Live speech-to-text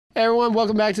Hey everyone,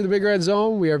 welcome back to the Big Red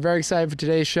Zone. We are very excited for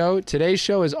today's show. Today's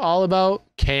show is all about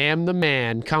Cam the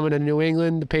Man. Coming to New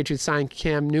England, the Patriots signed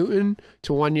Cam Newton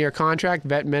to a one-year contract,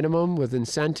 vet minimum with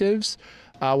incentives.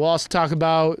 We'll also talk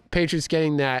about Patriots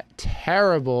getting that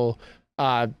terrible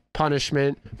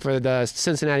punishment for the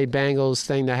Cincinnati Bengals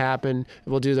thing that happened.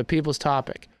 We'll do the people's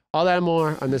topic. All that and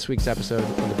more on this week's episode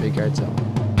of the Big Red Zone.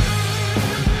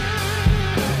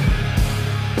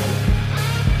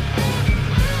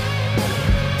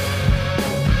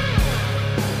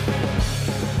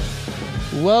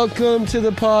 Welcome to the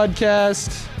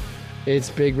podcast. It's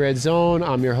Big Red Zone.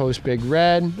 I'm your host, Big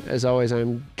Red. As always,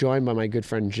 I'm joined by my good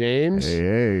friend James.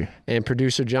 Hey. And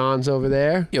producer John's over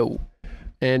there. Yo.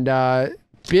 And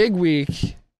big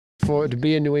week to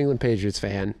be a New England Patriots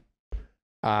fan.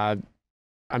 I'm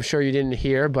sure you didn't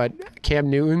hear, but Cam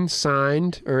Newton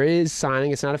signed, or is signing,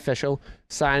 it's not official,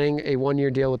 signing a one-year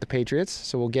deal with the Patriots.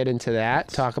 So we'll get into that,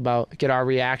 get our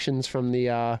reactions from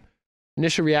the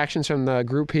initial reactions from the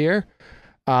group here.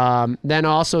 Then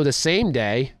also the same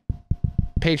day,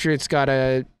 Patriots got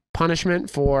a punishment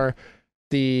for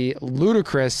the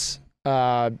ludicrous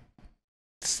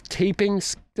taping.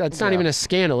 That's not even a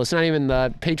scandal. It's not even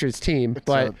the Patriots team,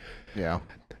 they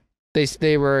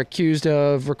were accused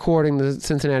of recording the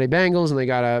Cincinnati Bengals, and they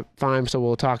got a fine. So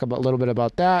we'll talk a little bit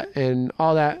about that and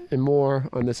all that and more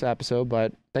on this episode.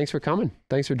 But thanks for coming.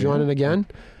 Thanks for joining again.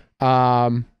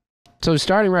 So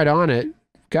starting right on it.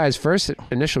 Guys, first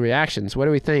initial reactions. What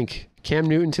do we think? Cam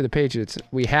Newton to the Patriots.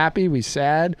 We happy? We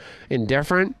sad?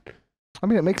 Indifferent? I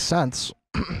mean, it makes sense.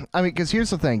 I mean, because here's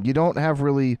the thing. You don't have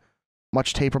really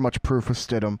much tape or much proof with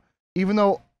Stidham. Even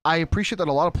though I appreciate that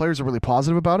a lot of players are really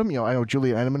positive about him. You know, I know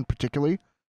Julian Edelman particularly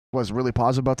was really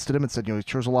positive about Stidham and said, you know, he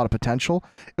shows a lot of potential.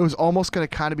 It was almost going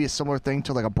to kind of be a similar thing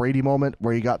to like a Brady moment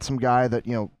where you got some guy that,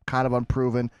 you know, kind of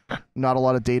unproven, not a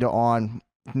lot of data on,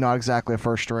 not exactly a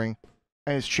first string.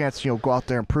 And his chance to, you know, go out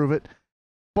there and prove it.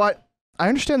 But I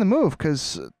understand the move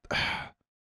because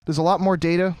there's a lot more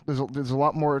data. There's a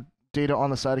lot more data on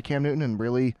the side of Cam Newton, and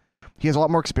really, he has a lot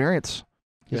more experience.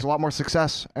 He has a lot more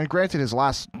success. And granted, his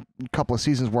last couple of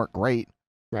seasons weren't great.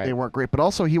 Right. They weren't great, but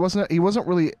also he wasn't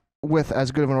really with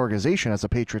as good of an organization as the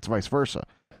Patriots, vice versa.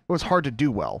 It was hard to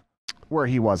do well where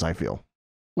he was, I feel.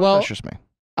 Well, that's just me.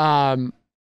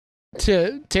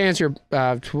 To answer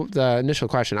the initial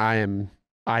question, I am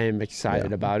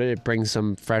excited about it. It brings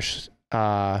some fresh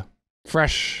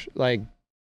like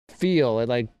feel. It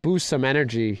like boosts some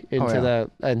energy into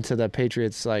the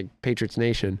Patriots, like Patriots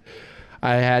Nation.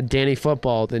 I had Danny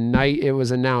Football the night it was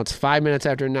announced. 5 minutes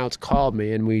after announced, called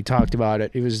me and we talked about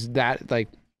it. It was that like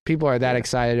people are that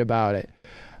excited about it.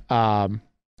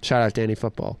 Shout out Danny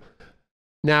Football.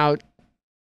 Now,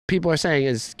 people are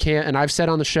saying and I've said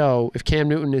on the show, if Cam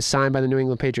Newton is signed by the New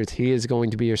England Patriots, he is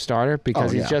going to be your starter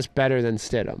because he's just better than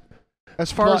Stidham.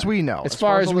 As far as we know. As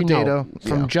far as we know,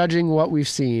 from judging what we've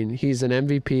seen, he's an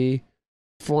MVP,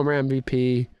 former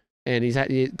MVP, and he's had,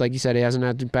 like you said, he hasn't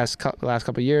had the best last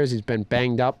couple of years. He's been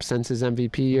banged up since his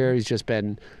MVP year. He's just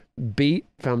been beat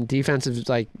from defensive,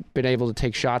 like been able to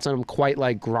take shots on him, quite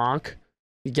like Gronk.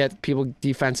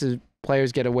 Defensive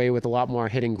players get away with a lot more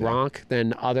hitting Gronk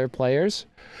than other players.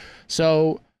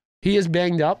 So he is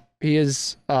banged up. He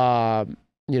is, kind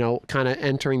of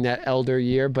entering that elder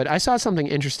year. But I saw something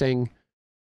interesting.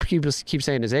 People keep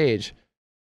saying his age.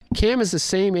 Cam is the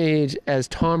same age as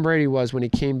Tom Brady was when he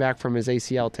came back from his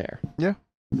ACL tear. Yeah.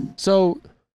 So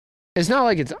it's not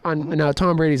like it's now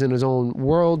Tom Brady's in his own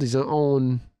world. He's in his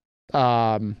own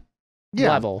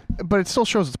level. But it still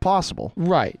shows it's possible.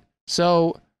 Right.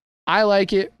 So I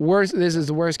like it. This is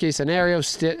the worst case scenario.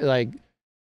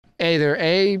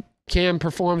 Either Cam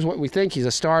performs what we think, he's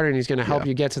a starter and he's going to help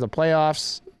you get to the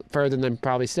playoffs further than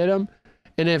probably Stidham.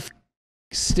 And if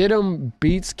Stidham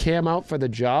beats Cam out for the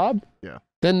job,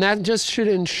 then that just should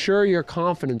ensure your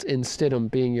confidence in Stidham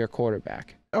being your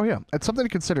quarterback. Oh, yeah. It's something to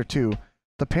consider, too.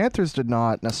 The Panthers did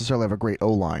not necessarily have a great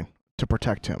O-line to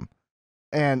protect him.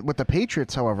 And with the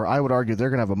Patriots, however, I would argue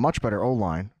they're going to have a much better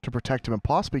O-line to protect him and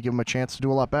possibly give him a chance to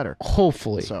do a lot better.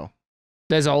 Hopefully. So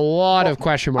there's a lot of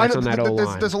question marks on that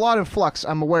O-line. There's a lot of flux,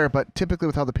 I'm aware, but typically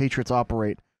with how the Patriots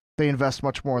operate, they invest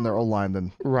much more in their O-line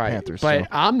than Panthers. But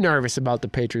I'm nervous about the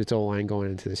Patriots O-line going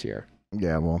into this year.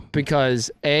 Yeah, well.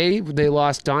 Because, they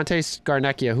lost Dante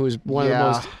Scarnecchia, who is one of the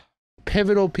most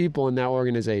pivotal people in that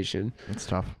organization. It's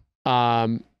tough.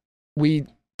 We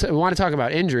want to talk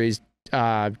about injuries.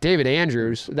 David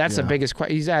Andrews, that's the biggest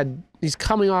question. He's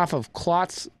coming off of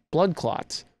blood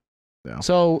clots. Yeah.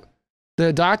 So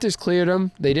the doctors cleared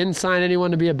him. They didn't sign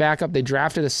anyone to be a backup. They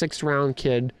drafted a 6th-round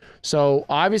kid. So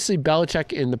obviously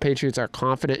Belichick and the Patriots are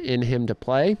confident in him to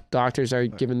play. Doctors are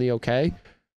giving the okay.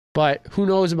 But who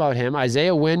knows about him?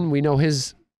 Isaiah Wynn, we know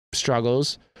his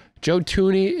struggles. Joe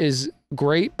Tooney is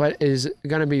great, but is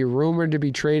going to be rumored to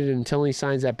be traded until he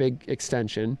signs that big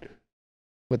extension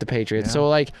with the Patriots. Yeah. So,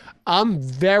 like, I'm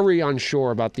very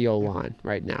unsure about the O-line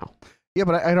right now. Yeah,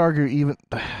 but I'd argue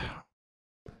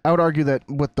I would argue that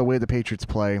with the way the Patriots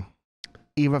play,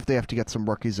 even if they have to get some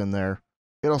rookies in there,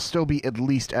 it'll still be at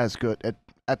least as good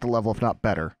at the level, if not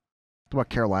better, than what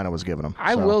Carolina was giving them.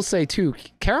 I will say, too,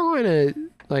 Carolina,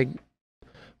 like,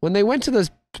 when they went to the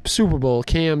Super Bowl,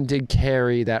 Cam did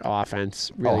carry that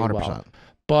offense really 100%. well.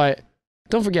 But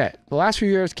don't forget, the last few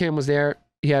years Cam was there,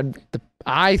 he had,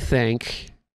 I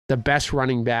think, the best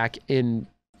running back in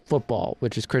football,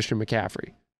 which is Christian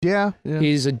McCaffrey. Yeah.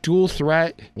 He's a dual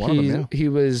threat. He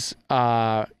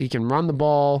He can run the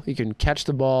ball, he can catch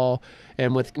the ball,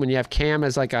 and when you have Cam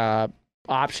as like a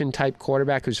option type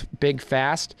quarterback who's big,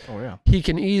 fast, he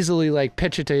can easily like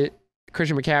pitch it to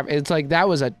Christian McCaffrey. It's like that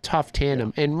was a tough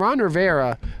tandem, and Ron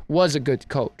Rivera was a good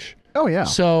coach. Oh yeah.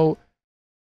 So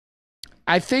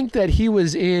I think that he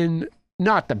was in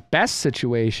not the best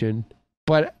situation,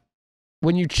 but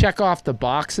when you check off the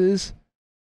boxes,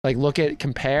 like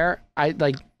compare,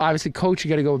 obviously coach, you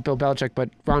got to go with Bill Belichick, but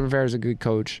Ron Rivera is a good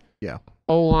coach. Yeah.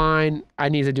 O-line, I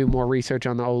need to do more research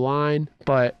on the O-line,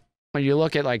 but when you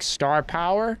look at like star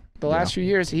power, the last few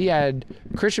years, he had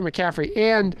Christian McCaffrey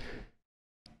and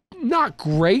not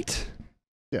great.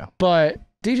 Yeah. But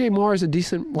DJ Moore is a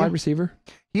decent wide receiver.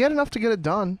 He had enough to get it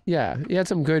done. Yeah, he had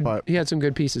some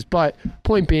good pieces. But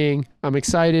point being, I'm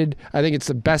excited. I think it's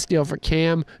the best deal for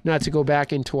Cam. Not to go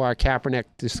back into our Kaepernick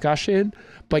discussion,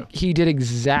 but he did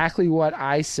exactly what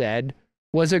I said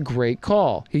was a great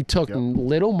call. He took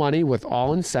little money with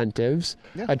all incentives,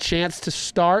 a chance to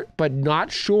start, but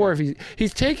not sure if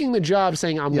he's taking the job,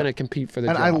 saying I'm going to compete for the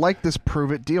job. And I like this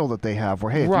prove it deal that they have,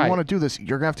 where hey, if you want to do this,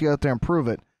 you're going to have to get out there and prove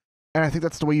it. And I think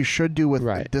that's the way you should do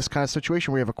with this kind of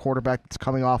situation where you have a quarterback that's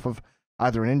coming off of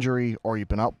either an injury or you've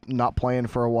been out not playing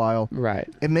for a while. Right.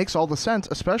 It makes all the sense,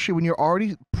 especially when you're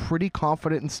already pretty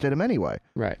confident in Stidham anyway.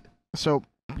 Right. So,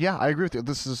 yeah, I agree with you.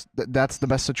 That's the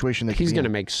best situation that he's going to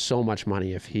make so much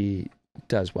money if he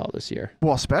does well this year.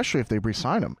 Well, especially if they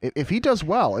re-sign him. If he does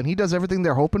well and he does everything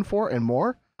they're hoping for and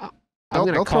more, I'm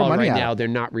going to call it right now. Him. They're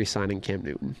not re-signing Cam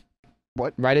Newton.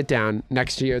 What? Write it down.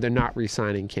 Next year, they're not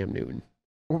re-signing Cam Newton.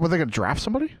 Were they going to draft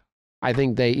somebody? I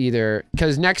think they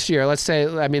because next year, let's say,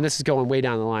 I mean, this is going way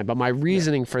down the line, but my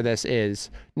reasoning for this is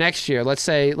next year, let's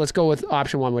go with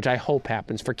option one, which I hope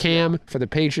happens for Cam, for the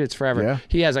Patriots, forever. Yeah.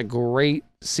 He has a great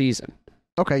season.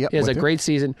 Okay, yeah. He has a great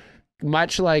season,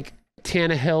 much like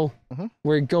Tannehill,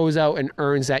 where he goes out and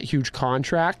earns that huge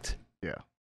contract. Yeah.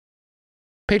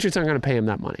 Patriots aren't going to pay him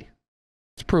that money.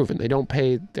 It's proven. They don't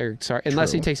pay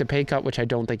unless he takes a pay cut, which I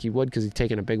don't think he would because he's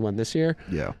taking a big one this year.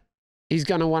 Yeah. He's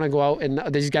going to want to go out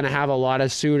and he's going to have a lot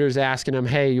of suitors asking him,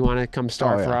 hey, you want to come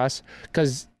start for us?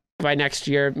 Because by next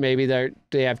year, maybe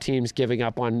they have teams giving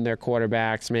up on their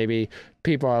quarterbacks. Maybe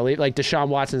people are leaving. Like Deshaun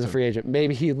Watson's a free agent.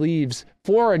 Maybe he leaves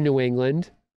for a New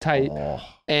England tight,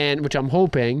 which I'm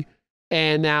hoping.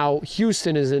 And now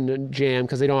Houston is in a jam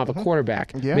because they don't have a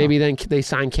quarterback. Yeah. Maybe then they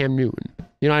sign Cam Newton.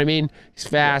 You know what I mean? He's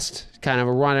fast, kind of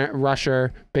a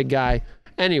rusher, big guy.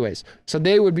 Anyways, so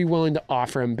they would be willing to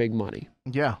offer him big money.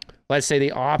 Yeah. Let's say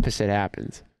the opposite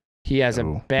happens. He has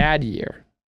a bad year.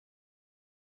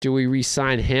 Do we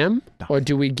re-sign him? Or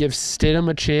do we give Stidham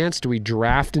a chance? Do we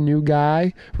draft a new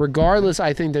guy? Regardless,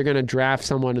 I think they're going to draft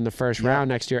someone in the first round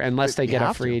next year unless they get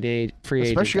a free agent.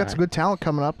 Especially got some good talent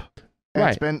coming up. And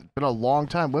it's been a long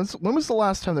time. When was the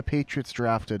last time the Patriots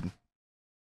drafted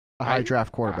a high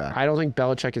draft quarterback? I don't think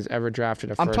Belichick has ever drafted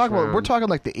a first round. We're talking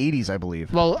like the 80s, I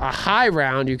believe. Well, a high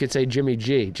round, you could say Jimmy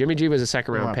G. Jimmy G was a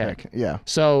second round pick. Yeah.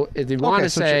 So if you want to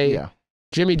say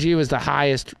Jimmy G was the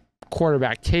highest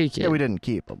quarterback taken. Yeah, we didn't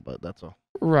keep him, but that's all.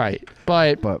 Right.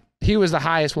 But he was the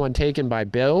highest one taken by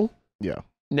Bill. Yeah.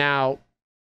 Now,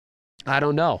 I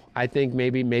don't know. I think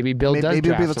maybe Bill does maybe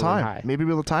draft it'll be the time. High. Maybe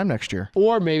it'll be the time next year.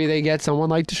 Or maybe they get someone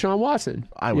like Deshaun Watson.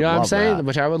 I would you know love what I'm saying? that.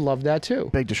 Which I would love that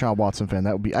too. Big Deshaun Watson fan.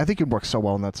 That would be. I think he'd work so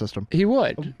well in that system. He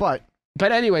would. But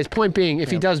anyways, point being, if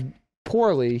he does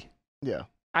poorly, yeah,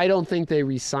 I don't think they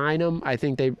re-sign him. I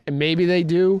think maybe they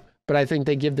do, but I think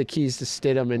they give the keys to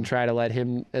Stidham and try to let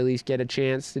him at least get a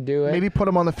chance to do it. Maybe put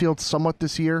him on the field somewhat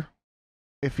this year,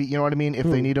 if he, you know what I mean. If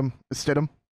they need him, Stidham.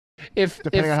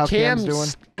 Depending on how Cam's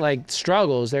doing,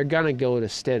 struggles, they're gonna go to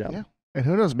Stidham. Yeah, and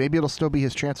who knows? Maybe it'll still be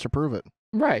his chance to prove it.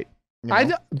 Right. You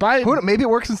know? Maybe it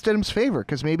works in Stidham's favor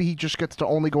because maybe he just gets to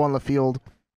only go on the field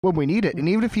when we need it. And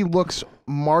even if he looks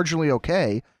marginally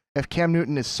okay, if Cam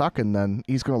Newton is sucking, then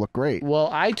he's gonna look great. Well,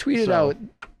 I tweeted out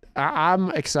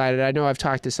I'm excited. I know I've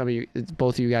talked to some of you,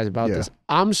 both of you guys about this.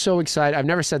 I'm so excited. I've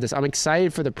never said this. I'm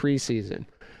excited for the preseason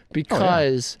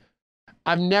because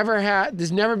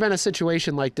there's never been a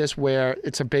situation like this where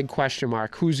it's a big question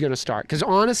mark. Who's going to start? Because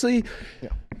honestly,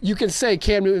 you can say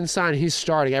Cam Newton signed, he's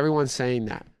starting. Everyone's saying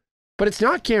that. But it's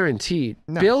not guaranteed.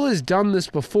 No. Bill has done this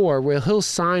before where he'll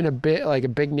sign a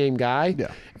big name guy.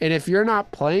 Yeah. And if you're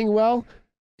not playing well,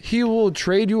 he will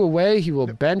trade you away. He will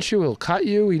bench you. He'll cut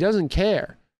you. He doesn't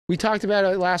care. We talked about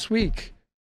it last week.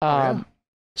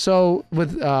 So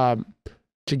with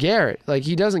Garrett, like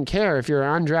he doesn't care if you're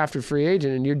an undrafted free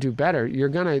agent and you do better.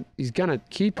 He's gonna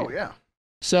keep you. Oh yeah.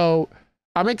 So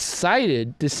I'm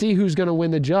excited to see who's gonna win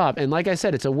the job. And like I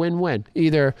said, it's a win-win.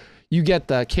 Either you get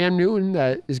the Cam Newton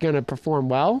that is gonna perform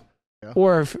well,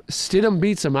 or if Stidham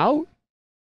beats him out,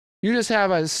 you just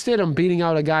have a Stidham beating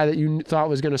out a guy that you thought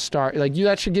was gonna start. Like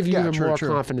that should give you even more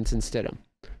confidence in Stidham.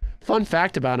 Fun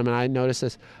fact about him, and I noticed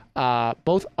this: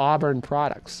 both Auburn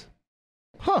products.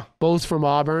 Huh. Both from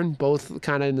Auburn, both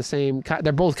kind of in the same.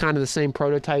 They're both kind of the same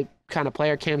prototype kind of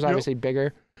player. Cam's obviously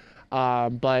bigger,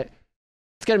 but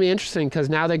it's gonna be interesting because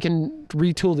now they can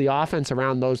retool the offense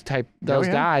around those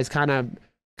guys, kind of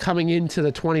coming into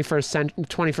the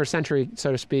 21st century,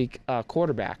 so to speak,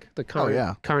 quarterback, the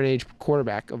current age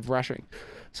quarterback of rushing.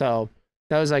 So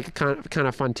that was like a kind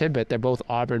of fun tidbit. They're both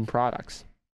Auburn products.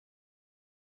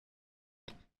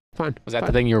 Fun. Was that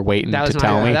the thing you were waiting to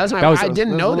tell me? I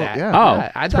didn't know that.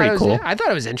 I thought pretty cool. I thought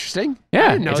it was interesting.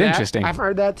 Yeah, it's interesting. I've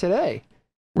heard that today.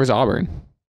 Where's Auburn?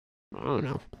 I don't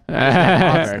know.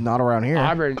 Not around here.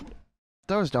 Auburn.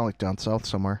 That was down south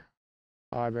somewhere.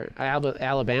 Auburn.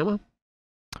 Alabama?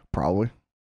 Probably. I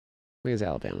think it's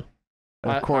Alabama.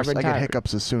 Of course, I get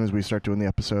hiccups as soon as we start doing the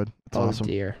episode. It's awesome. Oh,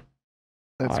 dear.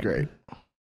 That's Auburn. great.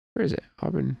 Where is it?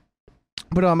 Auburn.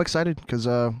 But I'm excited because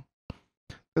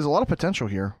there's a lot of potential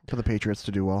here for the Patriots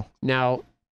to do well. Now,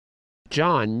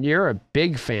 John, you're a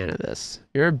big fan of this.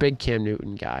 You're a big Cam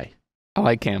Newton guy. I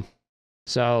like Cam.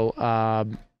 So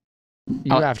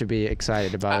you have to be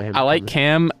excited about him. I like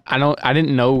Cam. I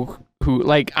didn't know who.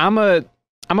 Like I'm a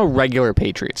regular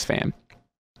Patriots fan.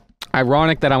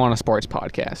 Ironic that I'm on a sports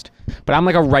podcast, but I'm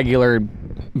like a regular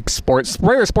sports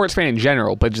fan in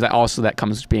general. But that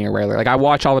comes to being a regular. Like I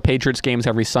watch all the Patriots games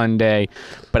every Sunday,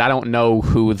 but I don't know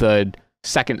who the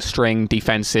second string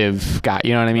defensive guy,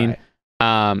 you know what I mean?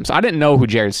 Right. So I didn't know who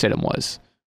Jared Stidham was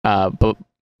but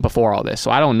before all this.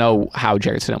 So I don't know how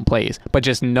Jared Stidham plays. But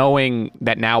just knowing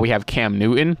that now we have Cam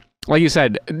Newton, like you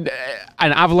said, and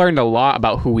I've learned a lot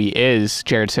about who he is,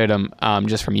 Jared Stidham,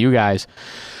 just from you guys.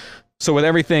 So with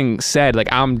everything said, like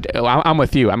I'm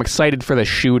with you. I'm excited for the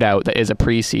shootout that is a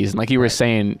preseason. Like you were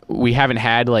saying, we haven't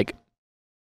had like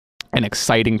an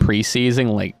exciting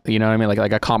preseason, like, you know what I mean?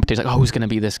 Like a competition, like, who's going to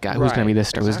be this guy? Who's going to be this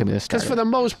star? Who's going to be this star? Because for the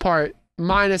most part,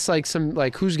 minus like some,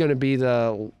 like who's going to be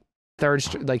the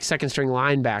second string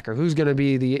linebacker? Who's going to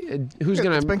be who's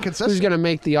going to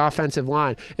make the offensive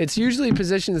line? It's usually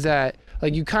positions that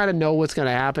like you kind of know what's going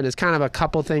to happen. It's kind of a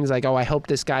couple things like, oh, I hope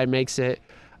this guy makes it.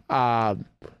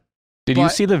 Did you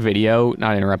see the video?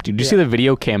 Not interrupt you. Did you see the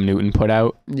video Cam Newton put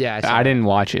out? Yeah, I didn't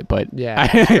watch it, but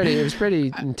it was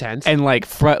pretty intense. And like I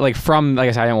said,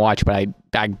 I didn't watch it, but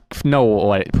I know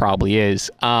what it probably is.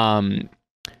 I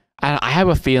have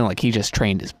a feeling like he just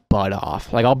trained his butt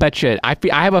off. Like I'll bet you, I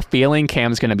have a feeling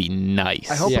Cam's gonna be nice.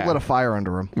 I hope it lit a fire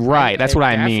under him. Right, that's what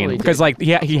I mean. Because like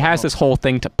he has this whole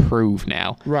thing to prove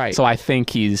now. Right. So I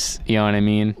think he's, you know what I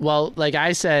mean. Well, like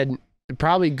I said,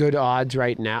 probably good odds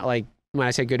right now. Like. When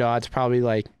I say good odds, probably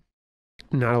like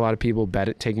not a lot of people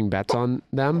taking bets on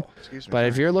them. But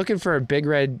if you're looking for a big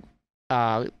red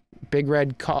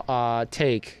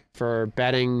take for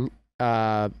betting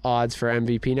odds for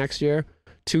MVP next year,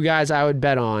 two guys I would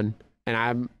bet on,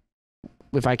 and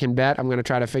if I can bet, I'm going to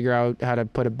try to figure out how to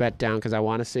put a bet down because I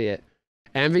want to see it.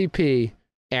 MVP,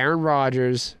 Aaron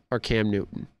Rodgers or Cam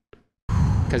Newton.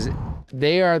 Because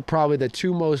they are probably the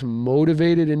two most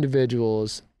motivated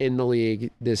individuals in the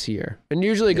league this year. And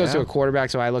usually it goes to a quarterback,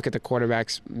 so I look at the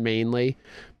quarterbacks mainly.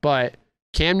 But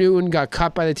Cam Newton got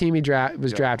cut by the team he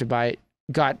was drafted by,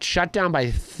 got shut down by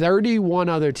 31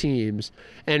 other teams,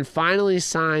 and finally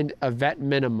signed a vet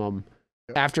minimum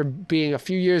after being a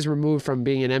few years removed from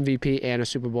being an MVP and a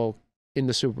Super Bowl in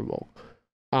the Super Bowl.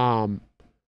 And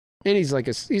he's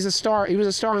a star. He was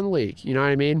a star in the league. You know what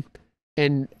I mean?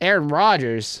 And Aaron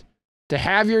Rodgers, to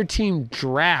have your team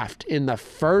draft in the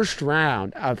first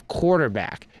round of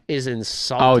quarterback is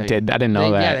insulting. Oh, I didn't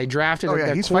know that. Yeah, they drafted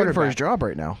their he's fighting for his job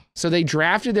right now. So they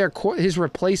drafted his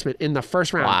replacement in the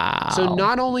first round. Wow. So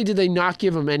not only did they not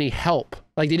give him any help,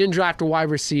 like they didn't draft a wide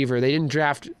receiver, they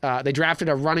drafted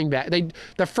a running back.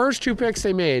 The first two picks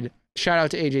they made, shout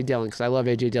out to AJ Dillon because I love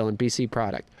AJ Dillon, BC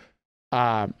product,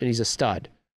 and he's a stud.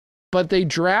 But they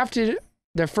drafted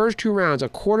their first 2 rounds a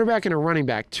quarterback and a running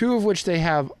back, 2 of which they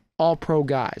have all-pro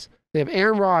guys. They have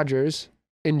Aaron Rodgers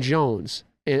and Jones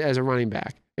as a running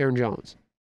back, Aaron Jones.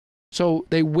 So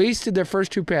they wasted their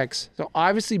first 2 picks. So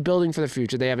obviously building for the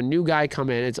future. They have a new guy come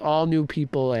in. It's all new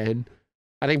people in.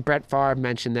 I think Brett Favre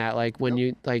mentioned that, like when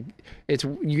you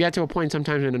get to a point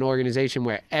sometimes in an organization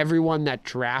where everyone that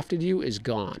drafted you is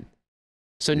gone.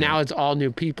 So now it's all new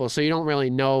people. So you don't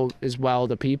really know as well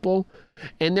the people,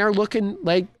 and they're looking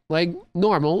like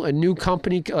normal. A new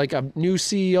company, like a new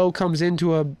CEO comes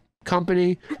into a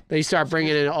company, they start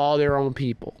bringing in all their own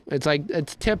people.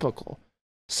 It's typical.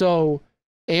 So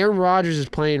Aaron Rodgers is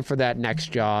playing for that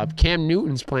next job. Cam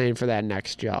Newton's playing for that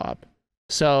next job.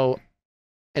 So.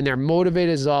 And they're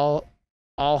motivated as all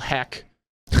heck.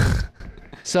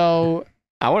 So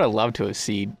I would have loved to have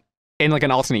seen in like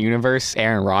an alternate universe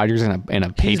Aaron Rodgers in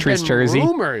a Patriots jersey.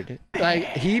 Rumored, like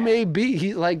he may be.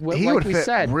 He would fit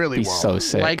said really well. He's so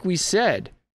sick. Like we said,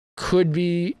 could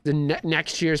be the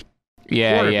next year's.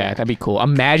 Yeah, that'd be cool.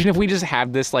 Imagine if we just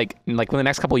have this like in the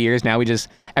next couple of years. Now we just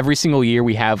every single year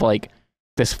we have like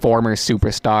this former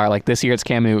superstar. Like this year it's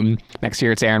Cam Newton. Next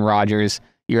year it's Aaron Rodgers.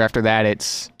 Year after that,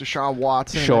 it's Deshaun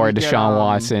Watson. Sure, Deshaun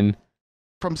Watson.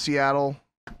 From Seattle.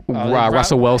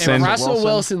 Russell Wilson. If Russell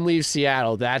Wilson leaves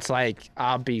Seattle, that's like,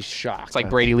 I'll be shocked. It's like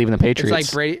Brady leaving the Patriots. It's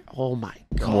like Brady. Oh, my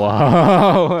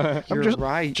God. Whoa. You're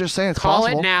right. Just saying it's Call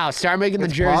possible. it now. Start making the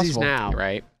jerseys possible. now.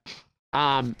 Right.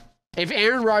 If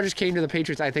Aaron Rodgers came to the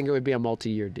Patriots, I think it would be a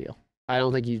multi-year deal. I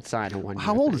don't think he'd sign a 1 year.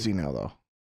 How old is he now, though?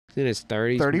 In his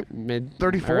 30s. 30? Mid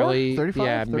 34? Early, 35?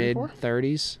 Yeah, 34?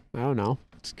 mid-30s. I don't know.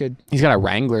 It's good. He's got a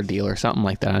Wrangler deal or something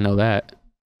like that. I know that.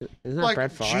 Isn't that Like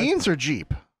Brett Favre? jeans or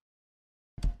Jeep?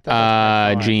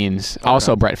 Jeans. Okay.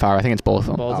 Also Brett Favre. I think it's both of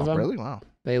them. Both of them? Really? Wow.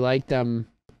 They like them.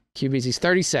 QBs. He's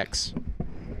 36.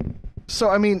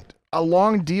 So, I mean, a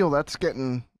long deal, that's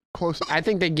getting close. I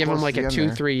think they give him like a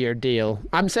 2-3 year deal.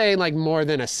 I'm saying like more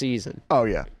than a season. Oh,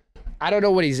 yeah. I don't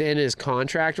know what he's in his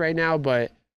contract right now,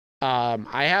 but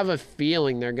I have a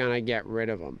feeling they're going to get rid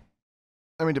of him.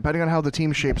 I mean, depending on how the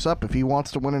team shapes up, if he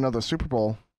wants to win another Super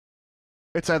Bowl,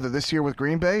 it's either this year with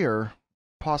Green Bay or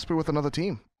possibly with another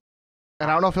team.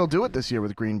 And I don't know if he'll do it this year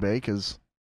with Green Bay because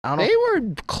I don't know. They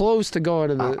were close to going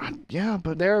to the. Yeah,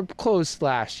 but they were close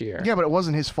last year. Yeah, but it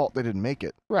wasn't his fault they didn't make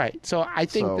it. Right. So I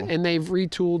think, and they've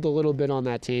retooled a little bit on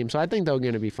that team, so I think they're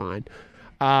going to be fine.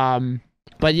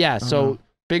 But yeah, so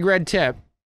big red tip: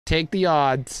 take the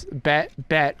odds,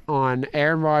 bet on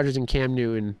Aaron Rodgers and Cam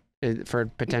Newton for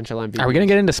potential MVP. Are we going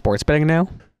to get into sports betting now?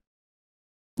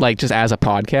 Like just as a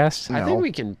podcast? I think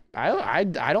we can. I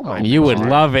don't mind. You would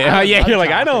love it. Yeah, you're like,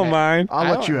 I don't it. mind.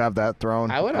 I'll let you have that thrown.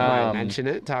 I wouldn't mind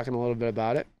mentioning it, talking a little bit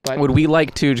about it. But would we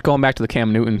like to, just going back to the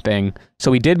Cam Newton thing,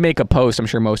 so we did make a post, I'm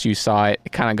sure most of you saw it,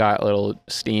 it kind of got a little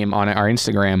steam on our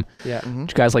Instagram. Yeah.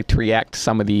 Would you guys like to react to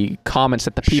some of the comments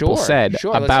that the people said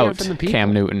about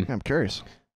Cam Newton? I'm curious.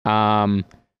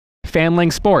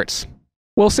 Fanling Sports.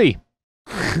 We'll see.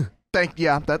 That's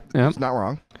not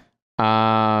wrong.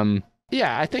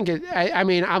 Yeah, I think it. I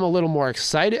mean, I'm a little more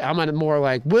excited. I'm more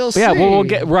like, we'll see. Yeah, we'll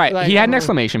get right. Like, he had an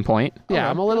exclamation point. Yeah,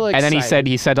 I'm a little excited. And then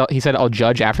he said I'll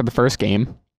judge after the first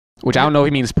game, which I don't know if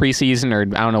he means preseason or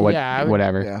I don't know what.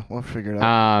 Whatever. Yeah, we'll figure it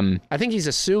out. I think he's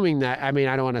assuming that. I mean,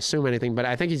 I don't want to assume anything, but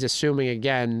I think he's assuming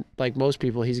again, like most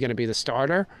people, he's going to be the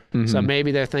starter. Mm-hmm. So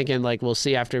maybe they're thinking like we'll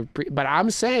see after. But I'm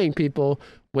saying people.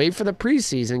 Wait for the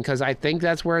preseason because I think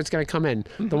that's where it's going to come in.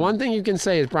 Mm-hmm. The one thing you can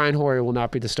say is Brian Hoyer will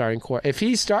not be the starting quarterback. If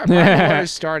he Brian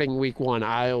Hoyer's starting week 1,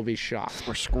 I will be shocked.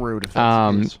 We're screwed. If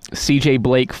that's CJ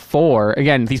Blake 4.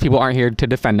 Again, these people aren't here to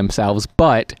defend themselves,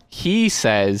 but he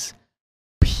says,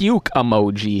 puke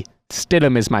emoji.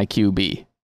 Stidham is my QB.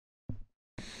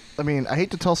 I mean, I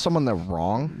hate to tell someone they're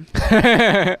wrong.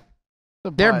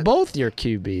 They're both your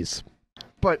QBs.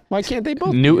 But why can't they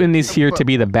both? Newton is here to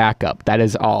be the backup. That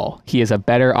is all. He is a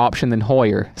better option than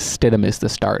Hoyer. Stidham is the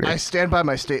starter. I stand by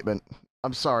my statement.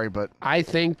 I'm sorry, but I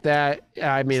think that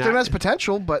Stidham has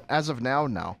potential, but as of now,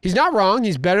 no. He's not wrong.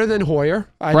 He's better than Hoyer.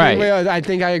 I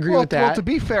think I agree with that. Well, to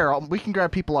be fair, we can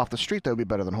grab people off the street that would be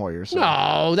better than Hoyer. So.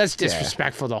 No, that's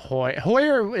disrespectful to Hoyer.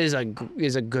 Hoyer is a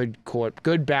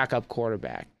good backup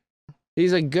quarterback.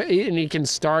 He's a good, and he can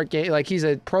start game. Like he's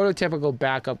a prototypical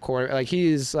backup quarterback. Like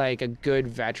he's like a good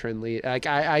veteran lead. Like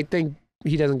I think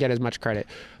he doesn't get as much credit,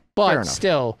 but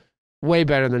still way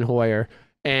better than Hoyer.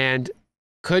 And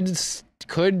could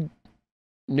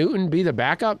Newton be the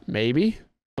backup? Maybe,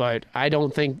 but I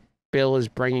don't think Bill is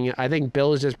bringing it. I think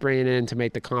Bill is just bringing it in to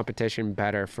make the competition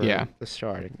better for the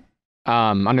starting.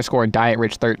 _ Diet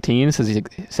Rich 13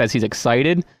 says he's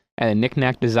excited. and the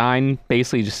knick-knack design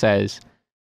basically just says,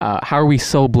 how are we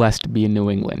so blessed to be in New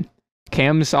England?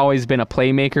 Cam's always been a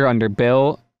playmaker under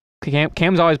Bill.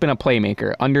 Cam's always been a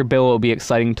playmaker. Under Bill, it'll be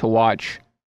exciting to watch.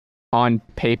 On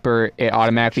paper, it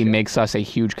automatically makes us a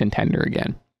huge contender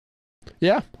again.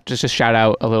 Yeah. Just to shout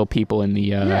out a little people in the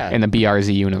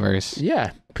BRZ universe.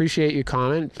 Yeah. Appreciate your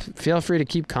comment. Feel free to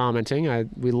keep commenting.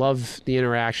 We love the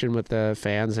interaction with the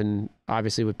fans and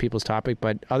obviously with People's Topic.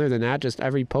 But other than that, just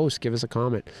every post, give us a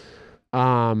comment.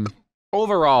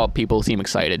 Overall, people seem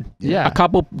excited. Yeah. A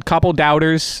couple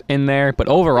doubters in there, but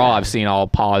overall, I've seen all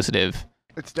positive.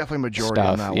 It's definitely majority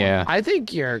stuff, on that one. yeah. I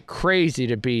think you're crazy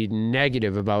to be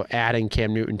negative about adding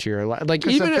Cam Newton to your life. Like,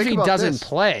 'Cause even then if he think about doesn't this.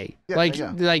 play, Yeah,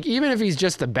 like even if he's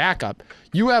just the backup,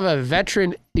 you have a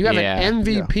veteran, you have an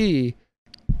MVP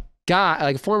guy,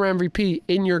 like former MVP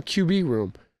in your QB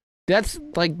room. That's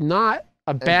like not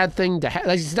a bad thing to have.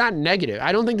 Like, it's not negative.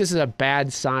 I don't think this is a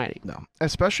bad signing. No,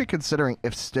 especially considering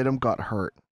if Stidham got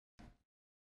hurt,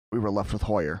 we were left with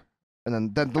Hoyer,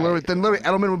 and then literally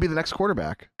Edelman would be the next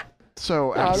quarterback.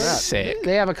 So after that, Sick.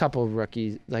 They have a couple of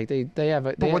rookies. Like they have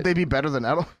a. but would they be better than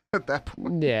Edelman at that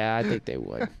point? Yeah, I think they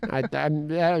would. I don't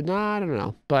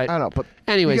know, but I don't know, but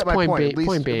anyways, you get my point.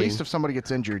 point being, At least if somebody gets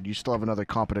injured, you still have another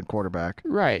competent quarterback.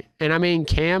 right? And I mean,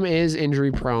 Cam is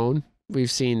injury prone.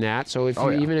 We've seen that. So if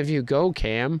even if you go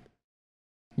Cam,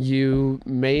 you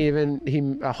may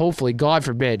hopefully, God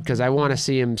forbid, because I want to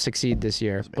see him succeed this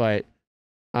year, but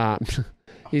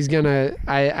he's gonna.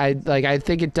 I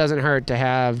think it doesn't hurt to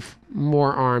have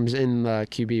more arms in the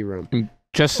QB room.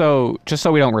 Just so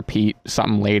we don't repeat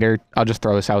something later, I'll just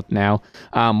throw this out now.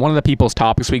 One of the people's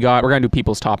topics we're gonna do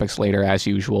people's topics later as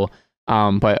usual.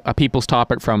 But a people's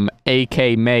topic from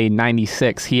AK May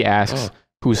 96, he asks,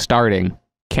 who's starting,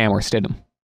 Cam or Stidham?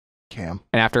 Cam.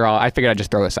 And after all, I figured I'd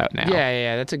just throw this out now.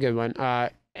 Yeah, that's a good one.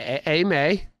 A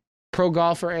May, pro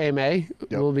golfer A May,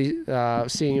 we'll be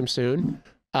seeing him soon.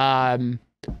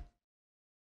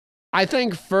 I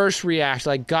think first reaction,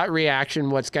 like gut reaction,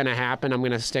 what's going to happen, I'm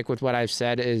going to stick with what I've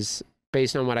said, is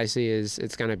based on what I see is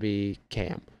it's going to be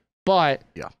Cam. But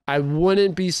I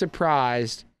wouldn't be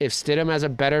surprised if Stidham has a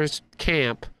better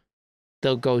camp,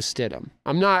 they'll go Stidham.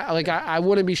 I'm not, like, I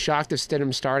wouldn't be shocked if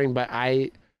Stidham's starting, but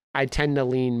I tend to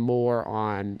lean more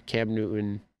on Cam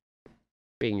Newton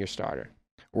being your starter.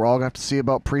 We're all going to have to see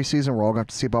about preseason. We're all going to have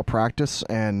to see about practice.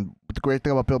 And the great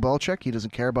thing about Bill Belichick, he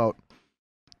doesn't care about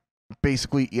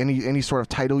basically any sort of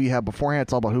title you have beforehand.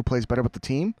 It's all about who plays better with the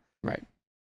team. Right.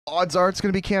 Odds are it's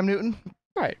going to be Cam Newton.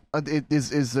 Right. It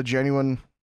is a genuine,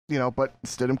 but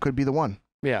Stidham could be the one.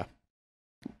 Yeah.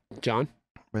 John?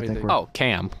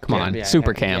 Cam. Come on. Yeah,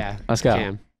 Super Cam. Yeah, Let's go.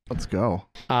 Cam. Let's go.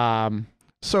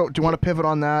 So do you want to pivot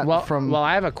on that? Well,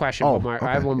 I have a question.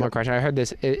 I have one more question. I heard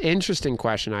this interesting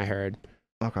question I heard.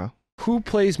 Okay. Who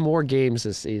plays more games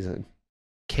this season?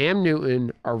 Cam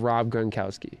Newton or Rob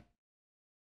Gronkowski?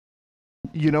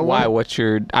 You know why? what? What's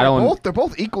your? They're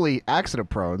both equally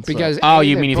accident prone. Because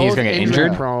you mean if he's gonna get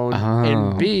injured? Prone,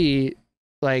 and B,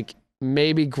 like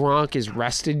maybe Gronk is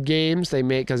rested games. They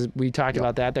may, because we talked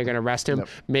about that. They're gonna rest him. Yep.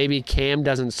 Maybe Cam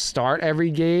doesn't start every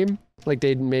game. Like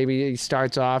maybe he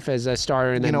starts off as a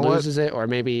starter and then loses it, or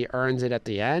maybe he earns it at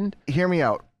the end. Hear me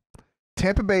out.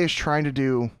 Tampa Bay is trying to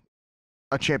do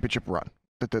a championship run.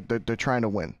 They're trying to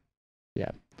win. Yeah.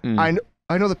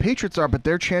 I know the Patriots are, but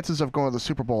their chances of going to the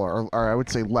Super Bowl are I would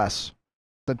say, less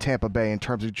than Tampa Bay in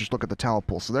terms of just look at the talent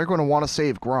pool. So they're going to want to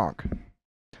save Gronk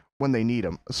when they need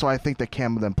him. So I think that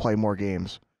Cam will then play more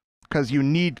games because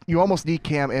you almost need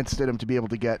Cam and Stidham to be able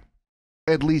to get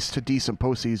at least a decent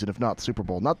postseason, if not Super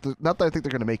Bowl. Not that I think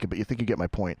they're going to make it, but you think you get my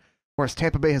point. Whereas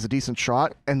Tampa Bay has a decent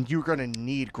shot, and you're going to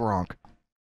need Gronk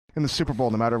in the Super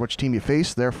Bowl no matter which team you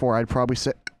face. Therefore, I'd probably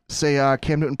say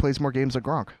Cam Newton plays more games than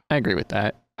Gronk. I agree with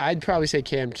that. I'd probably say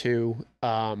Cam too,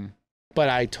 but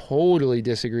I totally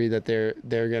disagree that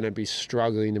they're going to be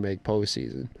struggling to make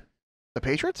postseason. The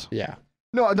Patriots? Yeah.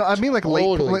 No, I mean like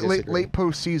Totally late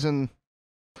postseason.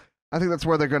 I think that's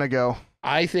where they're going to go.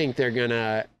 I think they're going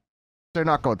to. They're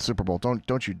not going Super Bowl.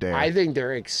 Don't you dare. I think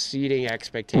they're exceeding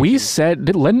expectations. We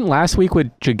said last week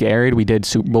with Jared, we did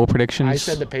Super Bowl predictions. I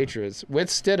said the Patriots with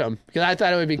Stidham because I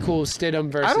thought it would be cool. Stidham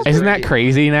versus. Isn't Brady. that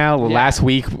crazy? Now last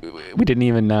week we didn't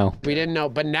even know. We didn't know,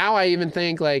 but now I even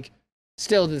think like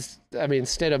still this. I mean,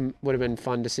 Stidham would have been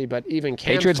fun to see, but even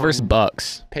Cam Patriots versus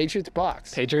Bucks. Patriots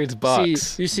Bucks. Patriots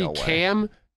Bucks. You see Cam,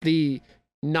 the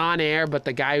non-heir, but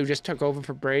the guy who just took over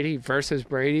for Brady versus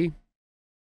Brady.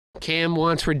 Cam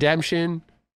wants redemption.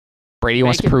 Brady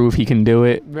wants to prove he can do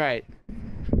it. Right.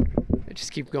 I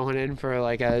just keep going in for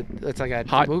it's like a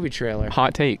hot movie trailer.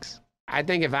 Hot takes. I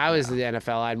think if I was the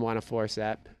NFL, I'd want to force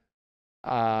that.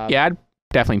 Yeah,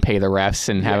 definitely pay the refs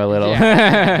and have a little.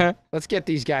 Yeah. Let's get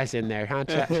these guys in there, huh?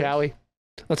 Shall we?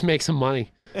 Let's make some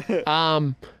money.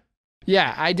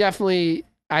 Yeah, I definitely.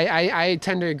 I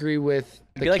tend to agree with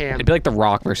the Cam. It'd be like The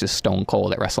Rock versus Stone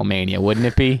Cold at WrestleMania, wouldn't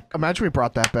it be? Imagine we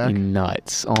brought that back.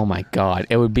 Nuts! Oh my God,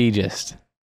 it would be just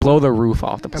blow the roof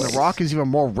off the place. And The Rock is even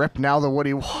more ripped now than what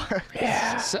he was.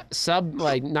 Yeah.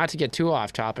 Like, not to get too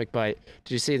off topic, but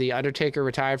did you see the Undertaker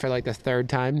retired for like the 3rd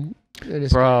time?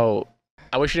 Bro,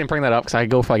 I wish you didn't bring that up because I could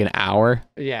go for like an hour.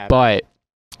 Yeah. But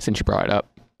since you brought it up.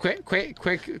 Quick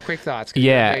thoughts.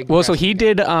 Yeah. Well, so he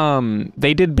did,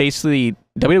 they did basically,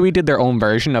 WWE did their own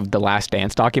version of the Last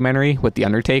Dance documentary with The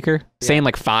Undertaker. Yeah. Same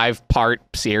like 5-part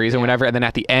series or whatever. And then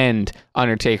at the end,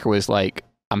 Undertaker was like,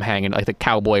 I'm hanging, like the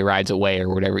cowboy rides away or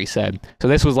whatever he said. So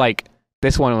this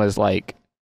one was like.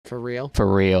 For real? For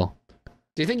real.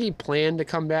 Do you think he planned to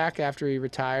come back after he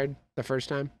retired the first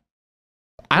time?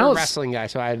 I'm a wrestling guy,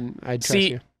 so I'd trust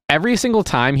you. Every single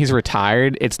time he's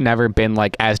retired, it's never been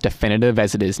like as definitive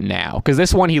as it is now. Because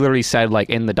this one, he literally said like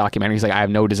in the documentary, he's like, I have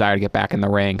no desire to get back in the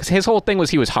ring. Because his whole thing was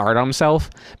he was hard on himself.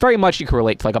 Very much you could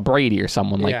relate to like a Brady or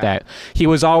someone like that. He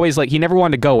was always like, he never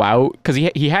wanted to go out because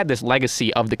he had this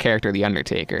legacy of the character The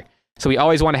Undertaker. So he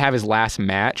always wanted to have his last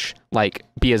match like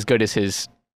be as good as his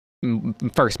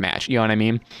first match. You know what I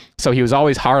mean? So he was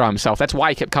always hard on himself. That's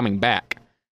why he kept coming back.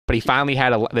 But he finally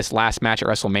had this last match at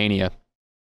WrestleMania.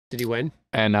 Did he win?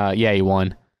 And yeah, he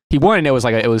won. He won, and it was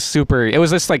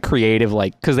this like creative,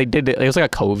 like, because they did it was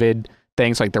like a COVID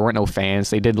thing, so like there weren't no fans.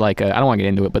 They did like I don't want to get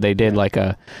into it, but they did like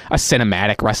a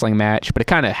cinematic wrestling match, but it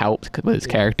kind of helped with his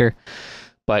character.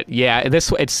 But yeah,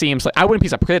 it seems like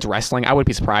because it's wrestling, I wouldn't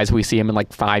be surprised if we see him in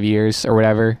like 5 years or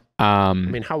whatever. I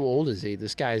mean, how old is he?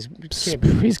 This guy's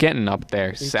he's getting up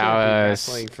there. He can't be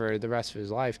wrestling for the rest of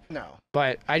his life. No.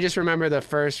 But I just remember the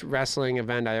first wrestling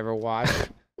event I ever watched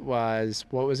was,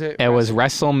 what was it? It was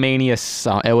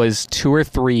WrestleMania. It was 2 or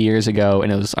 3 years ago,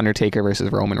 and it was Undertaker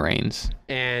versus Roman Reigns.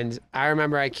 And I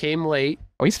remember I came late.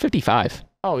 Oh, he's 55.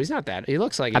 Oh, he's not that. He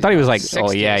looks like. I thought he was like. 60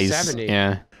 oh yeah, he's 70.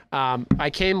 Yeah. I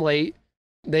came late.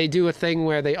 They do a thing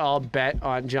where they all bet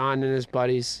on John and his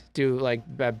buddies. Do like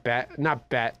not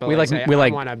bet, but make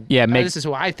this is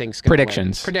who I think's gonna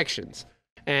predictions. Win. Predictions,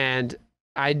 and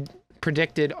I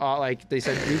predicted all, like they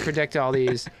said, you predict all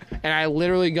these, and I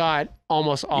literally got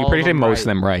almost all. You predicted most of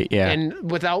them right, yeah. And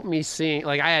without me seeing,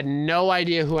 like, I had no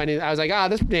idea who any. I was like,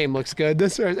 this name looks good.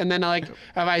 And then like,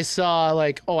 if I saw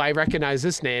like, I recognize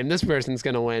this name, this person's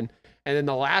gonna win. And then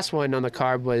the last one on the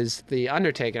card was The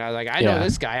Undertaker. I was like, I know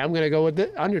this guy. I'm going to go with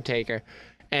The Undertaker.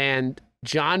 And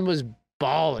John was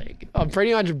bawling. I'm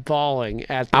pretty much bawling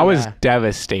at I was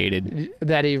devastated.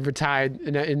 That he retired.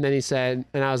 And then he said,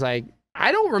 and I was like,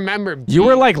 I don't remember. You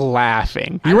were like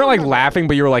laughing. You weren't like laughing,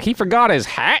 but you were like, he forgot his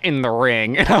hat in the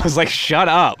ring. And I was like, shut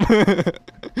up.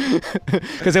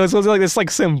 Because it was like this like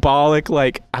symbolic,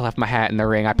 like, I left my hat in the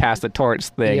ring. I passed the torch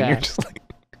thing. Yeah. You're just like.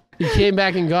 He came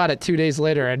back and got it 2 days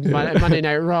later at Monday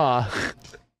Night Raw.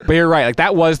 But you're right. Like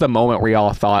that was the moment where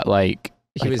y'all thought like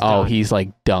done. He's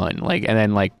like done. Like and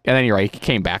then you're right. He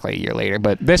came back like a year later.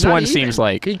 But this one seems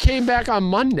like he came back on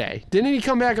Monday. Didn't he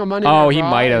come back on Monday? Oh, Night he Raw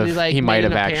might have. He might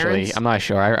have actually. I'm not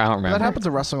sure. I don't remember. That happens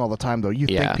in wrestling all the time, though. You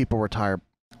think people retire,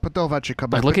 but they'll eventually come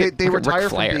back. They retire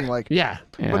from being like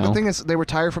But the thing is, they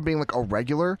retire from being like a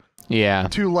regular. Yeah.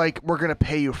 To like, we're gonna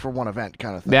pay you for one event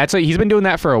kind of thing. That's what he's been doing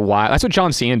that for a while. That's what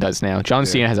John Cena does now. John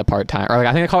Cena has a part-time, or like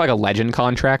I think they call it like a legend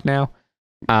contract now.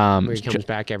 Where he comes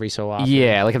back every so often.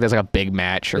 Yeah, like if there's like a big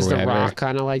match or whatever. Is The Rock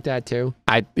kind of like that too?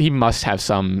 He must have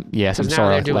some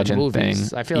sort of legend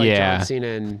movies. thing. I feel like John Cena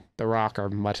and The Rock are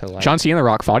much alike. John Cena and The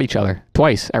Rock fought each other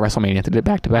twice at WrestleMania. They did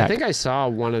back to back. I think I saw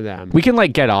one of them. We can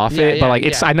like get off it, but like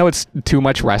I know it's too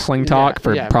much wrestling talk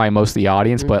for probably most of the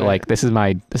audience, but like this is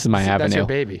my avenue. That's your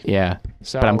baby. Yeah.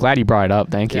 So, but I'm glad you brought it up.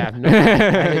 Thank you. Yeah, no,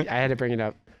 I had to bring it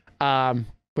up.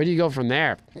 Where do you go from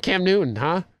there? Cam Newton,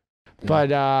 huh?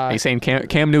 But are you saying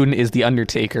Cam Newton is the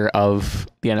Undertaker of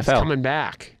the NFL? He's coming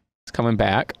back. He's coming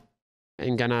back.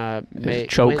 And gonna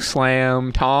choke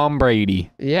slam Tom Brady.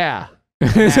 Yeah.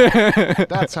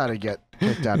 That's how to get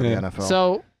kicked out of the NFL.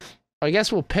 So I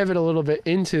guess we'll pivot a little bit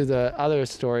into the other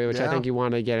story, which I think you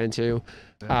want to get into.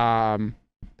 Yeah.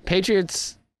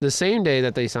 Patriots, the same day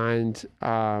that they signed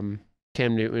Cam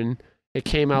Newton, it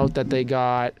came out that they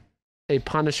got a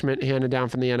punishment handed down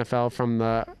from the NFL from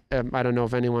the, I don't know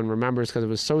if anyone remembers because it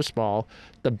was so small,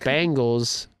 the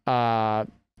Bengals,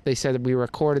 they said that we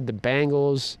recorded the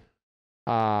Bengals.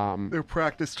 Their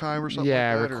practice time or something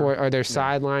or their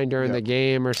sideline during the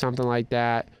game or something like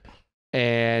that.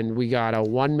 And we got a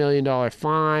 $1 million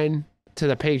fine to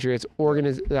the Patriots,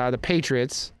 the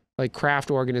Patriots, like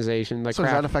Kraft organization. Like so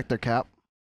does that affect their cap?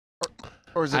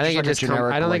 Or is it I think just it like just a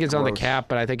generic, I don't think it's on the gross- cap,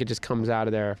 but I think it just comes out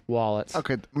of their wallets.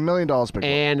 Okay, $1 million big one.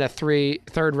 And a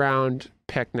third round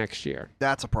pick next year.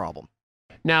 That's a problem.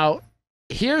 Now,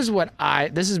 here's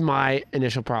this is my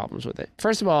initial problems with it.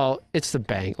 First of all, it's the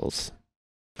Bengals.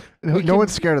 No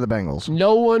one's scared of the Bengals.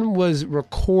 No one was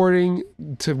recording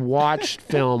to watch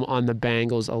film on the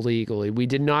Bengals illegally. We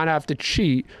did not have to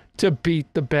cheat to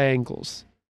beat the Bengals.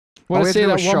 I want to say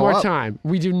that one more time.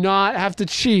 We do not have to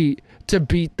cheat to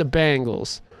beat the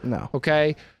Bengals. No.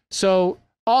 Okay? So,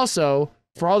 also,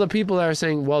 for all the people that are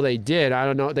saying, well, they did. I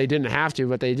don't know. They didn't have to,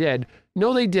 but they did.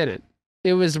 No, they didn't.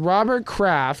 It was Robert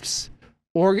Kraft's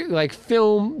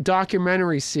film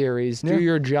documentary series, Do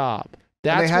Your Job.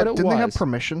 That's what it was. Didn't they have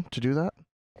permission to do that?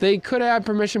 They could have had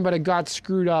permission, but it got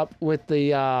screwed up with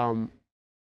the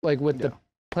the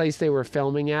place they were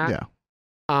filming at. Yeah.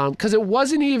 Because it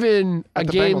wasn't even a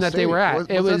game that they were at.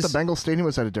 It was at the Bengals stadium.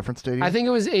 Was at a different stadium? I think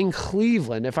it was in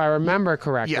Cleveland, if I remember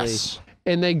correctly. Yes.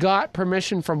 And they got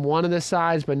permission from one of the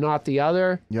sides, but not the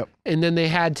other. Yep. And then they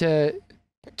had to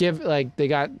give they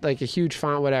got a huge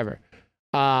font, whatever.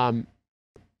 To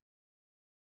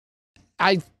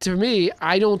me,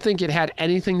 I don't think it had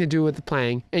anything to do with the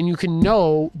playing. And you can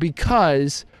know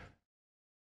because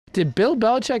did Bill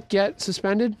Belichick get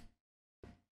suspended?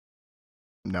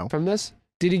 No. From this?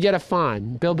 Did he get a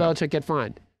fine? Bill Belichick get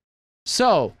fined.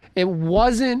 So it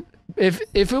wasn't if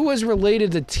it was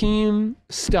related to team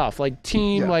stuff,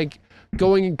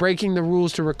 going and breaking the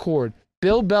rules to record,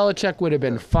 Bill Belichick would have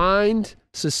been fined,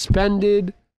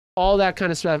 suspended, all that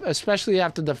kind of stuff, especially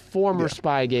after the former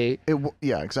Spygate.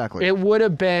 Exactly. It would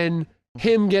have been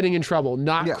him getting in trouble,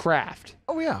 not Kraft.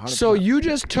 Oh, yeah. 100%. So you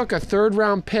just took a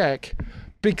third-round pick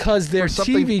because their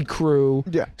TV crew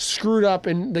screwed up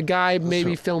and the guy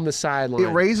maybe filmed the sideline.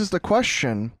 It raises the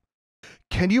question,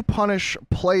 can you punish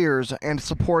players and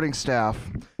supporting staff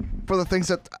for the things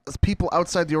that people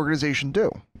outside the organization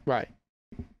do? Right.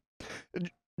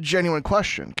 Genuine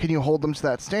question. Can you hold them to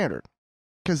that standard?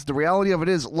 Because the reality of it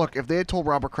is, look, if they had told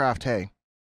Robert Kraft, hey,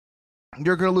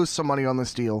 you're going to lose some money on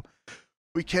this deal,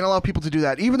 we can't allow people to do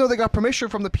that, even though they got permission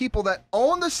from the people that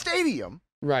own the stadium.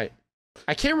 Right.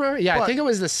 I can't remember. Yeah, I think it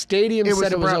was the stadium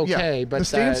said it was okay, but the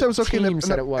stadium said it was okay, team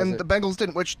said it wasn't. And the Bengals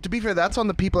didn't, which, to be fair, that's on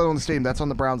the people that own the stadium. That's on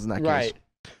the Browns in that case. Right.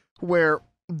 Where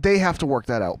they have to work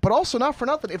that out. But also, not for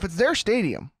nothing, if it's their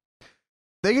stadium,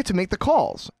 they get to make the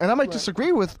calls. And I might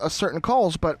disagree with certain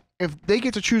calls, but if they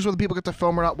get to choose whether people get to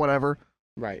film or not, whatever.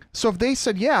 Right. So if they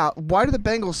said, why do the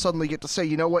Bengals suddenly get to say,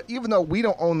 you know what, even though we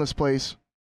don't own this place,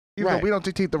 even though we don't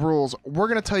dictate the rules, we're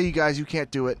going to tell you guys you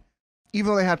can't do it, even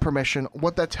though they had permission.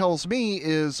 What that tells me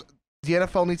is the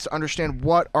NFL needs to understand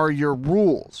what are your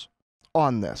rules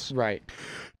on this. Right.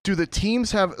 Do the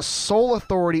teams have sole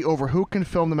authority over who can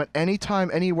film them at any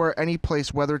time, anywhere, any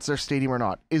place, whether it's their stadium or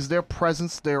not? Is their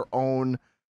presence their own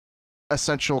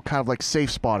essential kind of like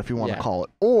safe spot, if you want to call it?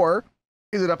 Or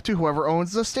is it up to whoever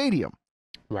owns the stadium?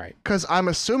 Right. Because I'm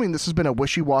assuming this has been a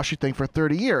wishy-washy thing for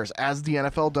 30 years, as the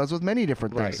NFL does with many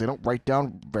different things. Right. They don't write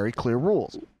down very clear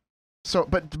rules. So,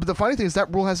 but the funny thing is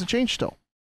that rule hasn't changed still.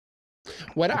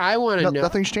 What I want to know,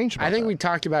 nothing's changed about I think that. we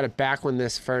talked about it back when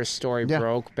this first story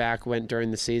broke,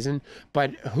 during the season.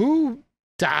 But who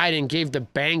died and gave the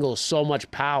Bengals so much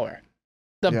power?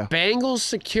 The Bengals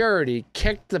security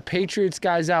kicked the Patriots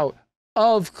guys out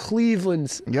of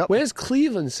Cleveland's. Where's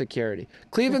Cleveland's security?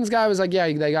 Cleveland's guy was like,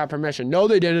 yeah, they got permission. No,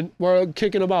 they didn't. We're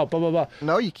kicking them out. Blah, blah, blah.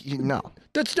 No, no.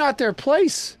 That's not their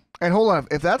place. And hold on.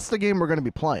 If that's the game we're going to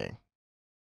be playing.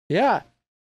 Yeah.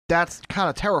 That's kind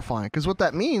of terrifying, because what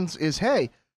that means is, hey,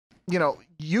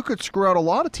 you could screw out a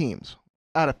lot of teams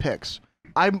out of picks.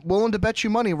 I'm willing to bet you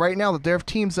money right now that there are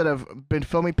teams that have been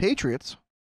filming Patriots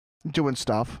doing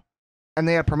stuff, and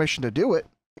they had permission to do it.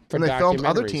 And they filmed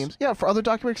other teams. Yeah, for other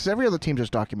documentaries. Every other team does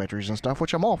documentaries and stuff,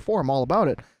 which I'm all for. I'm all about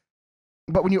it.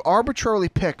 But when you arbitrarily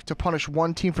pick to punish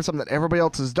one team for something that everybody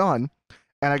else has done,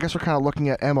 and I guess we're kind of looking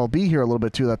at MLB here a little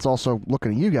bit too, that's also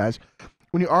looking at you guys.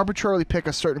 When you arbitrarily pick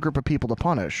a certain group of people to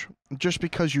punish, just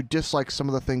because you dislike some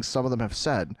of the things some of them have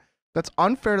said, that's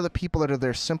unfair to the people that are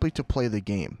there simply to play the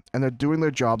game. And they're doing their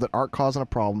job, that aren't causing a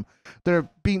problem. They're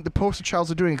being, the poster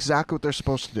childs are doing exactly what they're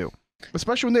supposed to do.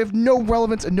 Especially when they have no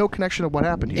relevance and no connection to what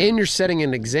happened here. And you're setting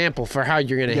an example for how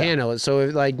you're going to handle it. So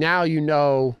if,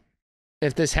 now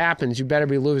if this happens, you better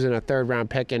be losing a third-round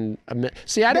pick. And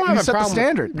see, I don't have a problem. You set the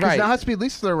standard. Because right. now it has to be at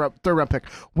least a third-round pick.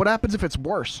 What happens if it's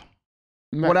worse?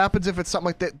 Right. What happens if it's something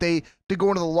like that? They go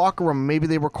into the locker room, maybe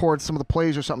they record some of the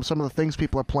plays or something, some of the things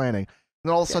people are planning. And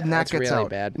then all of a sudden that gets really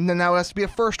out. Bad. And then now it has to be a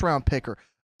first-round picker.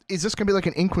 Is this going to be like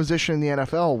an inquisition in the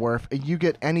NFL where if you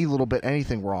get any little bit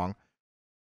anything wrong,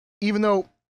 even though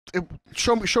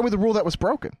show me the rule that was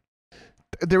broken?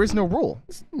 there is no rule.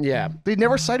 Yeah. They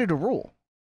never cited a rule.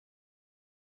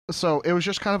 So it was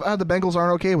just kind of, the Bengals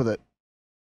aren't okay with it.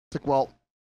 It's like, well,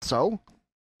 so?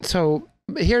 So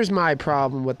here's my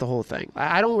problem with the whole thing.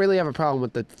 I don't really have a problem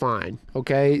with the fine,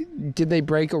 okay? Did they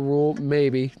break a rule?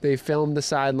 Maybe. They filmed the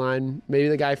sideline. Maybe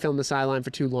the guy filmed the sideline for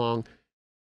too long,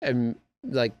 and,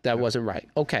 like, that wasn't right.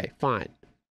 Okay, fine.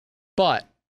 But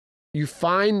you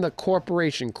fine the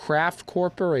corporation, Kraft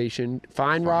Corporation,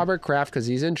 fine Robert Kraft because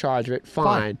he's in charge of it,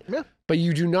 fine. Yeah. But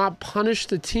you do not punish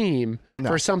the team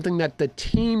for something that the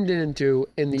team didn't do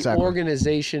and the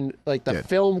organization, like the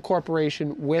film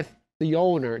corporation with the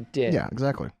owner did. Yeah,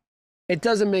 exactly. It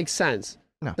doesn't make sense.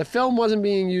 No. The film wasn't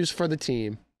being used for the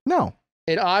team. No.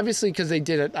 It obviously, because they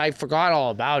did it, I forgot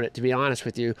all about it, to be honest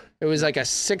with you. It was like a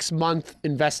 6-month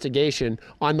investigation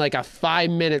on like a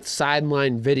 5-minute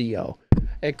sideline video.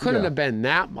 It couldn't have been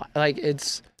that much. Like,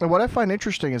 it's... And what I find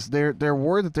interesting is they're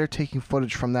worried that they're taking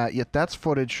footage from that, yet that's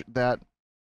footage that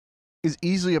is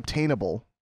easily obtainable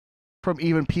from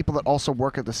even people that also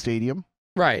work at the stadium.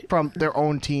 Right. From their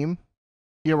own team.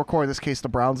 You're recording, in this case, the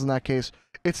Browns in that case.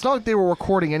 It's not like they were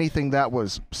recording anything that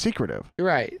was secretive.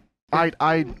 Right.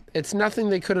 It's nothing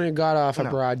they couldn't have got off a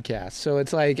broadcast. So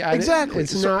it's like... Exactly.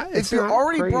 It's not if you're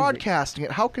already crazy. broadcasting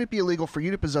it, how can it be illegal for you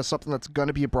to possess something that's going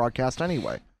to be a broadcast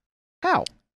anyway? How?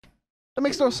 That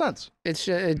makes no sense. It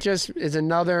just is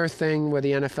another thing where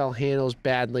the NFL handles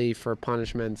badly for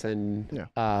punishments and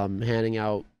handing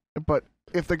out. But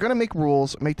if they're going to make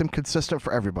rules, make them consistent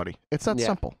for everybody. It's that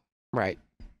simple. Right.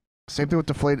 Same thing with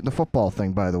deflating the football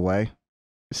thing, by the way.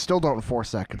 Still don't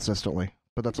enforce that consistently,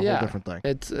 but that's a whole different thing.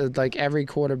 It's like every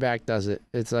quarterback does it.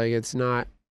 It's like it's not.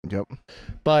 Yep.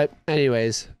 But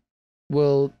anyways,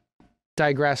 we'll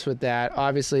digress with that.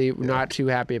 Obviously, we're not too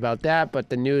happy about that, but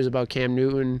the news about Cam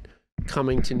Newton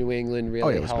coming to New England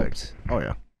really helped. Big. Oh,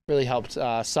 yeah. Really helped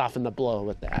soften the blow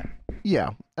with that. Yeah.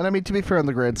 And I mean, to be fair, in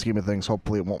the grand scheme of things,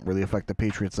 hopefully it won't really affect the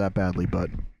Patriots that badly, but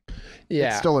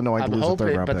it's still annoying to lose a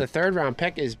third-round pick. But the third-round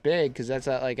pick is big because that's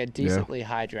like a decently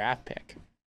high draft pick,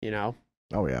 you know?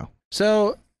 Oh, yeah.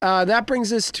 So that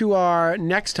brings us to our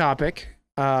next topic,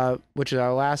 which is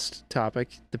our last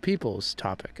topic, the people's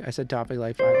topic. I said topic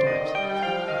like 5 times.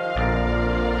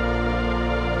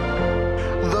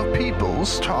 The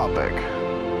people's topic.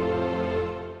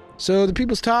 So the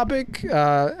people's topic,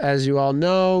 as you all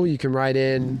know, you can write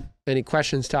in any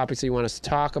questions, topics that you want us to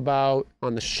talk about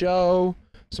on the show.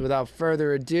 So without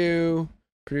further ado,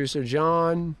 producer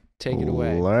John, take it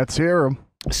away. Let's hear him.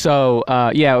 So,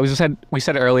 we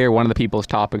said earlier, one of the people's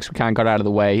topics, we kind of got out of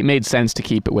the way. It made sense to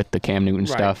keep it with the Cam Newton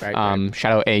stuff. Right.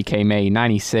 Shout out AK May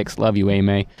 96. Love you, A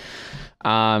May.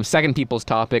 Second people's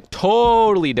topic,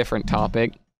 totally different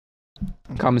topic,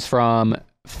 comes from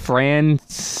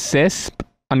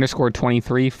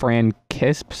Francisp_23, Fran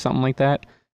Kisp, something like that.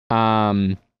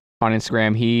 On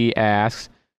Instagram, he asks,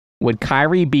 would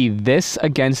Kyrie be this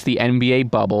against the NBA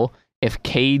bubble if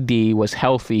KD was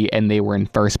healthy and they were in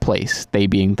first place, they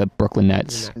being the Brooklyn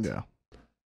Nets? Yeah.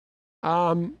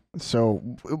 So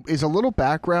is a little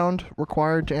background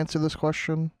required to answer this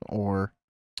question, or?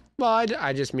 Well,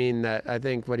 I just mean that I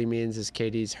think what he means is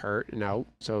KD's hurt and out,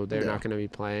 so they're not going to be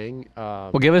playing. Well,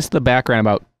 give us the background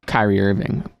about Kyrie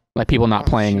Irving, like people not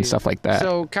playing and stuff like that.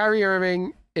 So Kyrie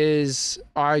Irving is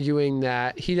arguing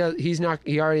that he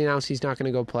already announced he's not going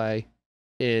to go play.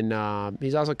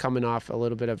 He's also coming off a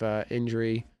little bit of an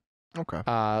injury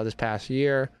this past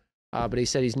year, but he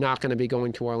said he's not going to be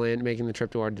going to Orlando, making the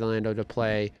trip to Orlando to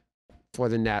play for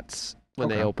the Nets when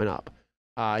they open up.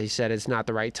 He said it's not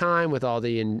the right time with all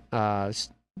the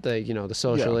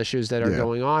social issues that are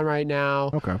going on right now.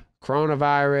 Okay.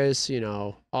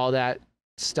 Coronavirus, all that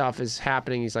stuff is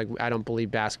happening. He's like, I don't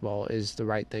believe basketball is the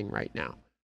right thing right now.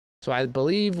 So I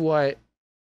believe what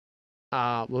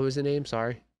was the name?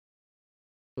 Sorry.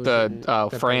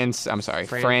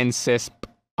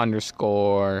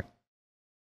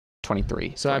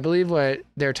 Francisp_23. So I believe what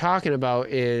they're talking about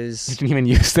is you didn't even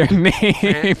use their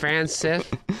name. Francis.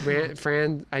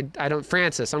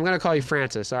 Francis. I'm gonna call you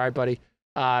Francis. All right, buddy.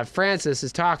 Francis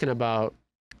is talking about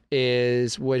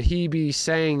is would he be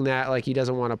saying that like he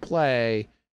doesn't want to play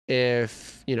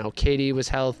if KD was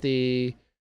healthy,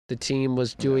 the team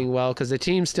was doing well, because the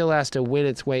team still has to win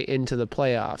its way into the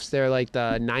playoffs. They're like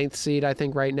the 9th seed, I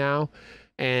think, right now,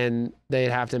 and they'd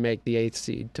have to make the 8th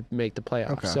seed to make the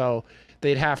playoffs. Okay. So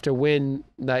they'd have to win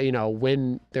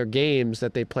their games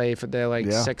that they play for their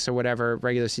 6 or whatever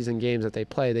regular season games that they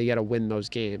play. They got to win those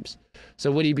games. So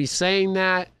would he be saying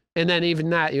that? And then even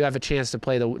that, you have a chance to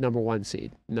play the number 1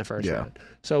 seed in the first round.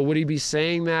 So would he be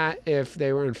saying that if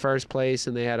they were in first place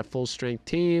and they had a full strength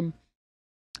team?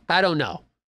 I don't know.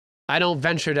 I don't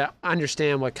venture to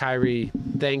understand what Kyrie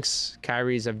thinks.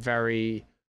 Kyrie's a very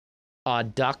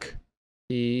odd duck.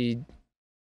 He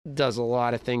does a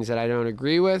lot of things that I don't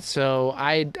agree with. So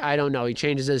I don't know. He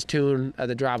changes his tune at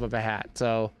the drop of a hat.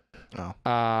 So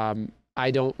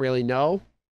I don't really know.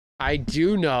 I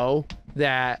do know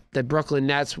that the Brooklyn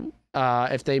Nets,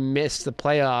 if they miss the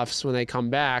playoffs when they come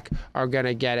back, are going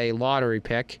to get a lottery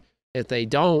pick. If they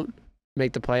don't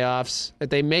make the playoffs, if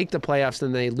they make the playoffs,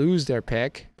 then they lose their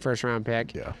pick, first round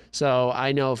pick. Yeah. So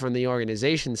I know from the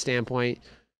organization standpoint,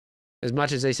 as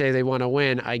much as they say they want to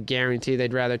win, I guarantee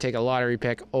they'd rather take a lottery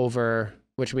pick over,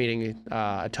 which meaning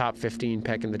a top 15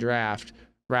 pick in the draft,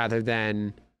 rather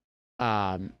than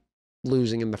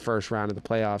losing in the first round of the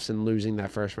playoffs and losing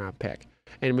that first round pick.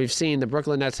 And we've seen the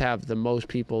Brooklyn Nets have the most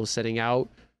people sitting out,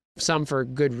 some for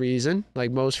good reason,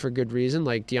 like most for good reason.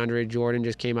 Like DeAndre Jordan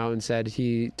just came out and said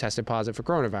he tested positive for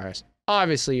coronavirus.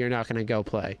 Obviously, you're not going to go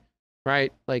play,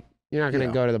 right? Like, you're not going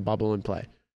to go to the bubble and play.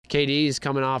 KD is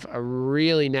coming off a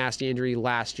really nasty injury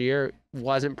last year.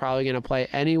 Wasn't probably going to play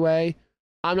anyway.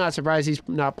 I'm not surprised he's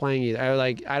not playing either.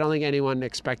 I don't think anyone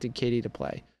expected KD to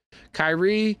play.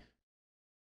 Kyrie,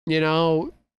 I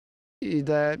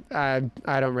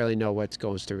don't really know what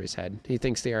goes through his head. He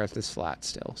thinks the earth is flat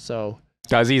still. So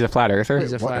Does he's a flat earther?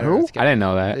 he's a flat who? earth guy. I didn't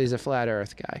know that. He's a flat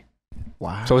earth guy.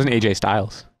 Wow. So isn't AJ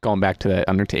Styles, going back to the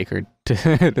Undertaker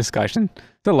discussion.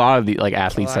 There's a lot of the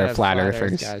athletes that are flat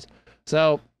earthers. Guys.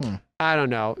 So I don't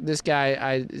know. This guy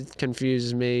it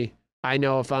confuses me. I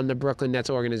know if I'm the Brooklyn Nets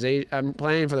organization, I'm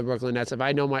playing for the Brooklyn Nets. If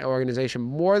I know my organization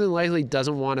more than likely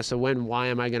doesn't want us to win, why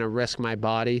am I going to risk my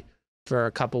body for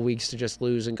a couple weeks to just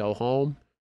lose and go home?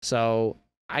 So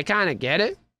I kind of get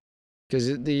it because,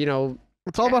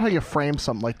 it's all about how you frame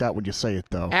something like that when you say it,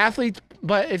 though. Athletes,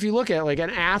 but if you look at an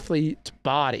athlete's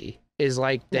body is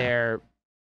like their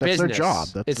That's business. their job.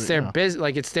 It's their business.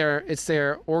 Like it's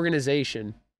their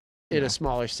organization in a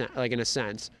smaller sense, in a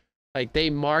sense. Like they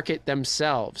market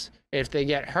themselves. If they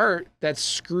get hurt, that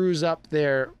screws up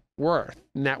their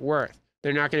net worth.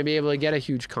 They're not going to be able to get a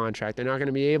huge contract. They're not going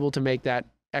to be able to make that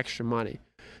extra money.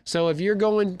 So if you're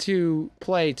going to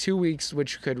play 2 weeks,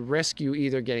 which could risk you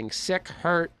either getting sick,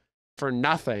 hurt for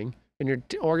nothing, and your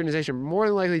organization more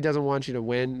than likely doesn't want you to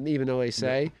win, even though they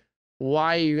say,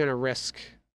 why are you going to risk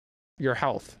your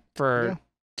health for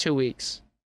 2 weeks?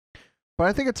 But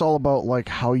I think it's all about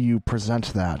how you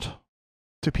present that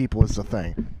to people is the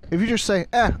thing. If you just say,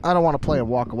 I don't want to play and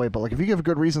walk away, but if you give a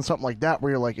good reason, something like that,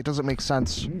 where you're it doesn't make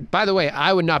sense. By the way,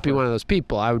 I would not be one of those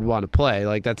people. I would want to play.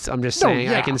 I'm just saying,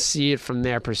 I can see it from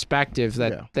their perspective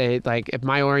that they, if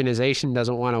my organization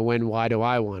doesn't want to win, why do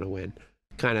I want to win?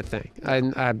 Kind of thing.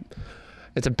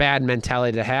 It's a bad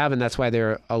mentality to have, and that's why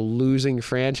they're a losing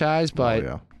franchise,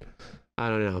 but I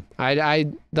don't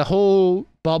know. The whole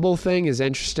bubble thing is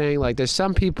interesting. There's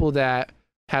some people that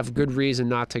have good reason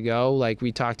not to go.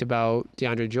 We talked about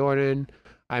DeAndre Jordan.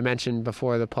 I mentioned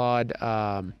before the pod,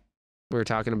 we were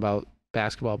talking about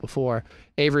basketball before.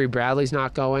 Avery Bradley's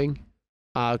not going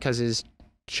because his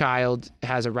child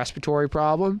has a respiratory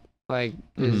problem,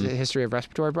 his history of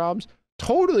respiratory problems.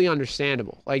 Totally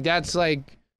understandable. That's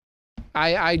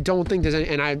I don't think there's any,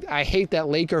 and I hate that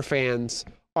Laker fans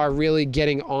are really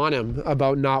getting on him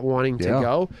about not wanting to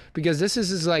go, because this is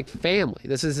his family.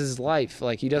 This is his life.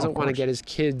 He doesn't want to get his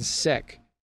kids sick,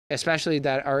 especially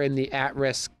that are in the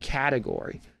at-risk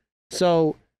category.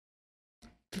 So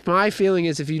my feeling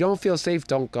is if you don't feel safe,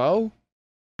 don't go.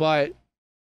 But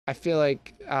I feel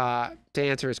to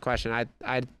answer his question,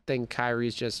 I think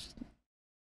Kyrie's just,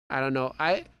 I don't know.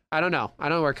 I don't know. I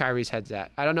don't know where Kyrie's head's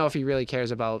at. I don't know if he really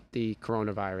cares about the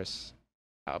coronavirus.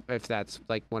 If that's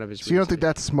one of his reasons. So you don't think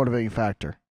that's a motivating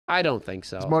factor? I don't think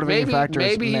so. His motivating factor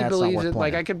maybe is, he believes it.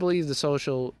 playing. I could believe the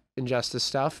social injustice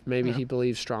stuff. Maybe he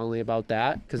believes strongly about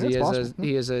that because he does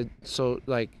he's a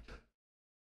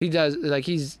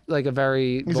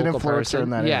very he's vocal an influencer person. in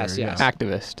that yes, area,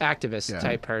 activist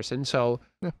type person. So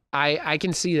I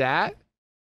can see that.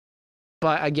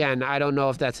 But again, I don't know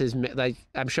if that's his.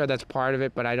 I'm sure that's part of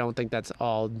it, but I don't think that's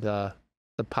all the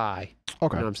pie.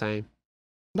 Okay, you know what I'm saying?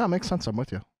 No, it makes sense. I'm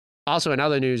with you. Also, in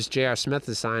other news, J.R. Smith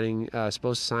is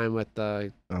supposed to sign with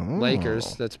the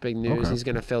Lakers. That's big news. Okay. He's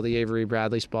going to fill the Avery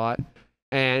Bradley spot.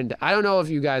 And I don't know if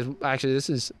you guys actually.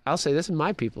 I'll say this is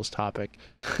my people's topic.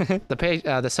 The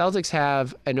Celtics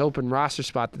have an open roster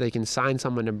spot that they can sign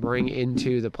someone to bring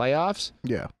into the playoffs.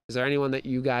 Yeah. Is there anyone that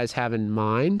you guys have in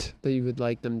mind that you would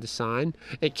like them to sign?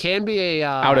 It can be a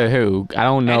out of who? I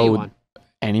don't know.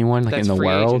 Anyone that's in the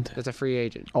world? Agent. That's a free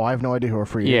agent. Oh, I have no idea who a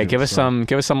free agent. agent. Give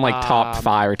us some top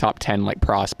 5 or top 10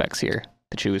 prospects here.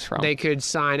 to choose from. They could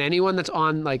sign anyone that's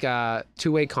on like a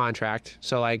two-way contract.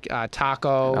 So like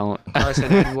Taco,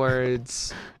 Carson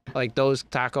Edwards, like those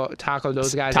Taco,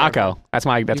 those guys. Taco. That's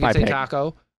my pick.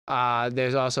 Taco.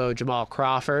 There's also Jamal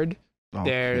Crawford. Okay.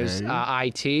 There's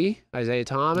Isaiah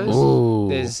Thomas. Ooh.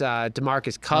 There's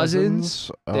DeMarcus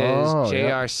Cousins. There's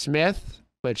J.R. Smith,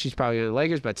 but she's probably going to the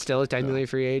Lakers, but still is technically a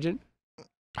free agent.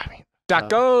 I mean,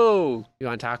 Taco. You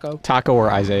want Taco? Taco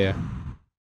or Isaiah?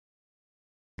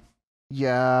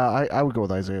 Yeah, I would go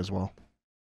with Isaiah as well.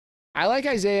 I like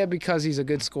Isaiah because he's a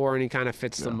good scorer and he kind of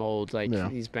fits the mold. Like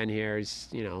he's been here. He's,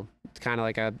 it's kind of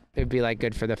like it'd be like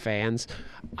good for the fans.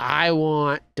 I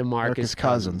want DeMarcus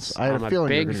Cousins. I'm a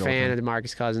big fan of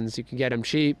DeMarcus Cousins. You can get him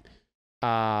cheap.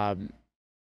 He'll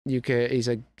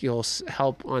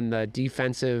help on the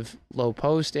defensive low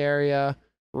post area,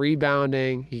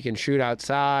 rebounding. He can shoot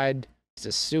outside. He's a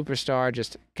superstar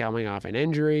just coming off an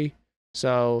injury.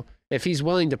 So if he's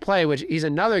willing to play, which he's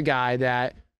another guy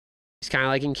that he's kind of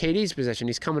like in KD's position.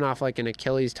 He's coming off like an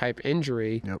Achilles type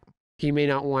injury. Yep. He may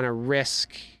not want to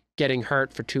risk getting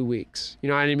hurt for 2 weeks. You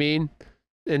know what I mean?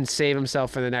 And save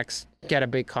himself for get a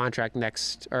big contract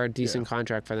or a decent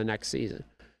contract for the next season.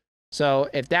 So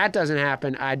if that doesn't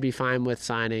happen, I'd be fine with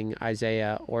signing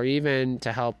Isaiah, or even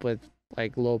to help with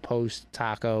like low post.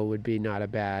 Taco would be not a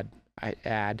bad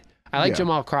add. I like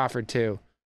Jamal Crawford too.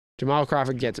 Jamal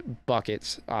Crawford gets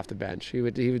buckets off the bench. He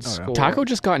would score. Taco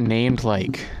just got named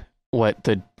like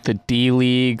the D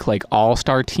League like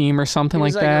All-Star team or something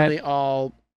like that. The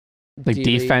all like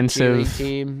defensive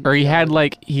team. Or he had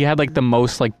like the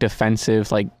most like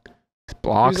defensive like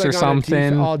blocks or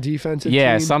something. All defensive.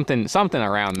 Yeah, team. something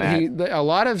around that. A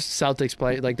lot of Celtics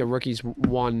play, like the rookies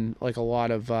won like a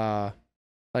lot of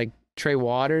like Trey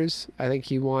Waters. I think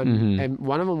he won, and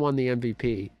one of them won the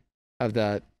MVP of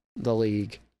the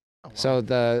league. Oh, wow. So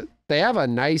they have a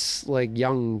nice like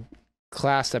young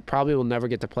class that probably will never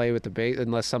get to play with the big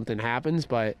unless something happens,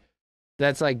 but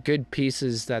that's like good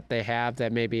pieces that they have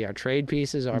that maybe are trade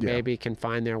pieces or maybe can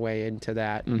find their way into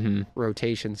that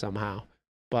rotation somehow.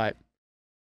 But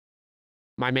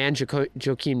my man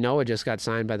Joakim Noah just got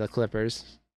signed by the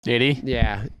Clippers. Did he?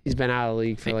 Yeah, he's been out of the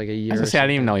league for like a year. I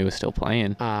didn't even know he was still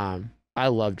playing. I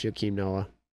love Joakim Noah.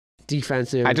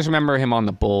 Defensive. I just remember him on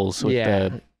the Bulls with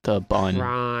the bun.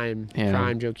 Prime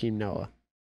Joakim Noah.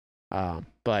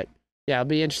 But yeah, it'll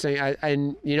be interesting.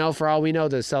 And for all we know,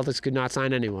 the Celtics could not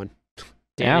sign anyone.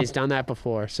 Danny's done that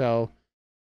before, so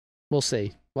we'll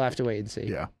see. We'll have to wait and see.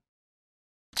 Yeah.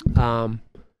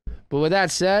 But with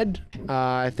that said,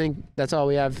 I think that's all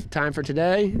we have time for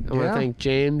today. I want to thank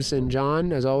James and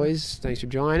John, as always. Thanks for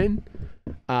joining.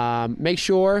 Make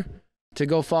sure to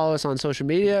go follow us on social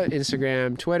media,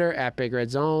 Instagram, Twitter,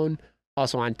 @BigRedZone.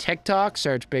 Also on TikTok,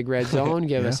 search Big Red Zone.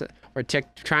 Give us we're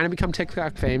trying to become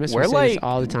TikTok famous. We're like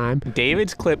all the time.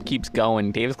 David's clip keeps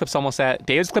going. David's clip is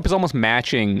almost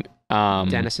matching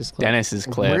Dennis's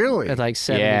clip. Really? At like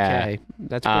 70K.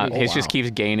 That's pretty cool. His just keeps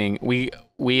gaining.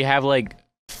 We have like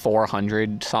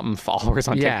 400 something followers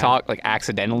on TikTok, like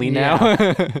accidentally now.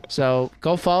 So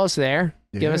go follow us there.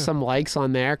 Give us some likes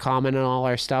on there, comment on all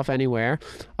our stuff anywhere.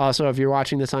 Also, if you're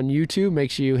watching this on YouTube, make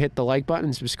sure you hit the like button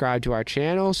and subscribe to our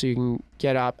channel so you can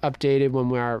get updated when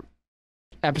our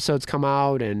episodes come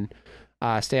out, and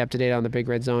stay up to date on the Big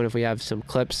Red Zone if we have some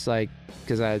clips, like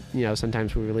because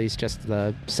sometimes we release just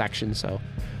the section. So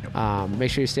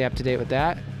make sure you stay up to date with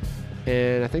that.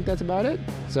 And I think that's about it.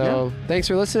 So thanks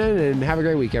for listening and have a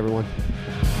great week, everyone.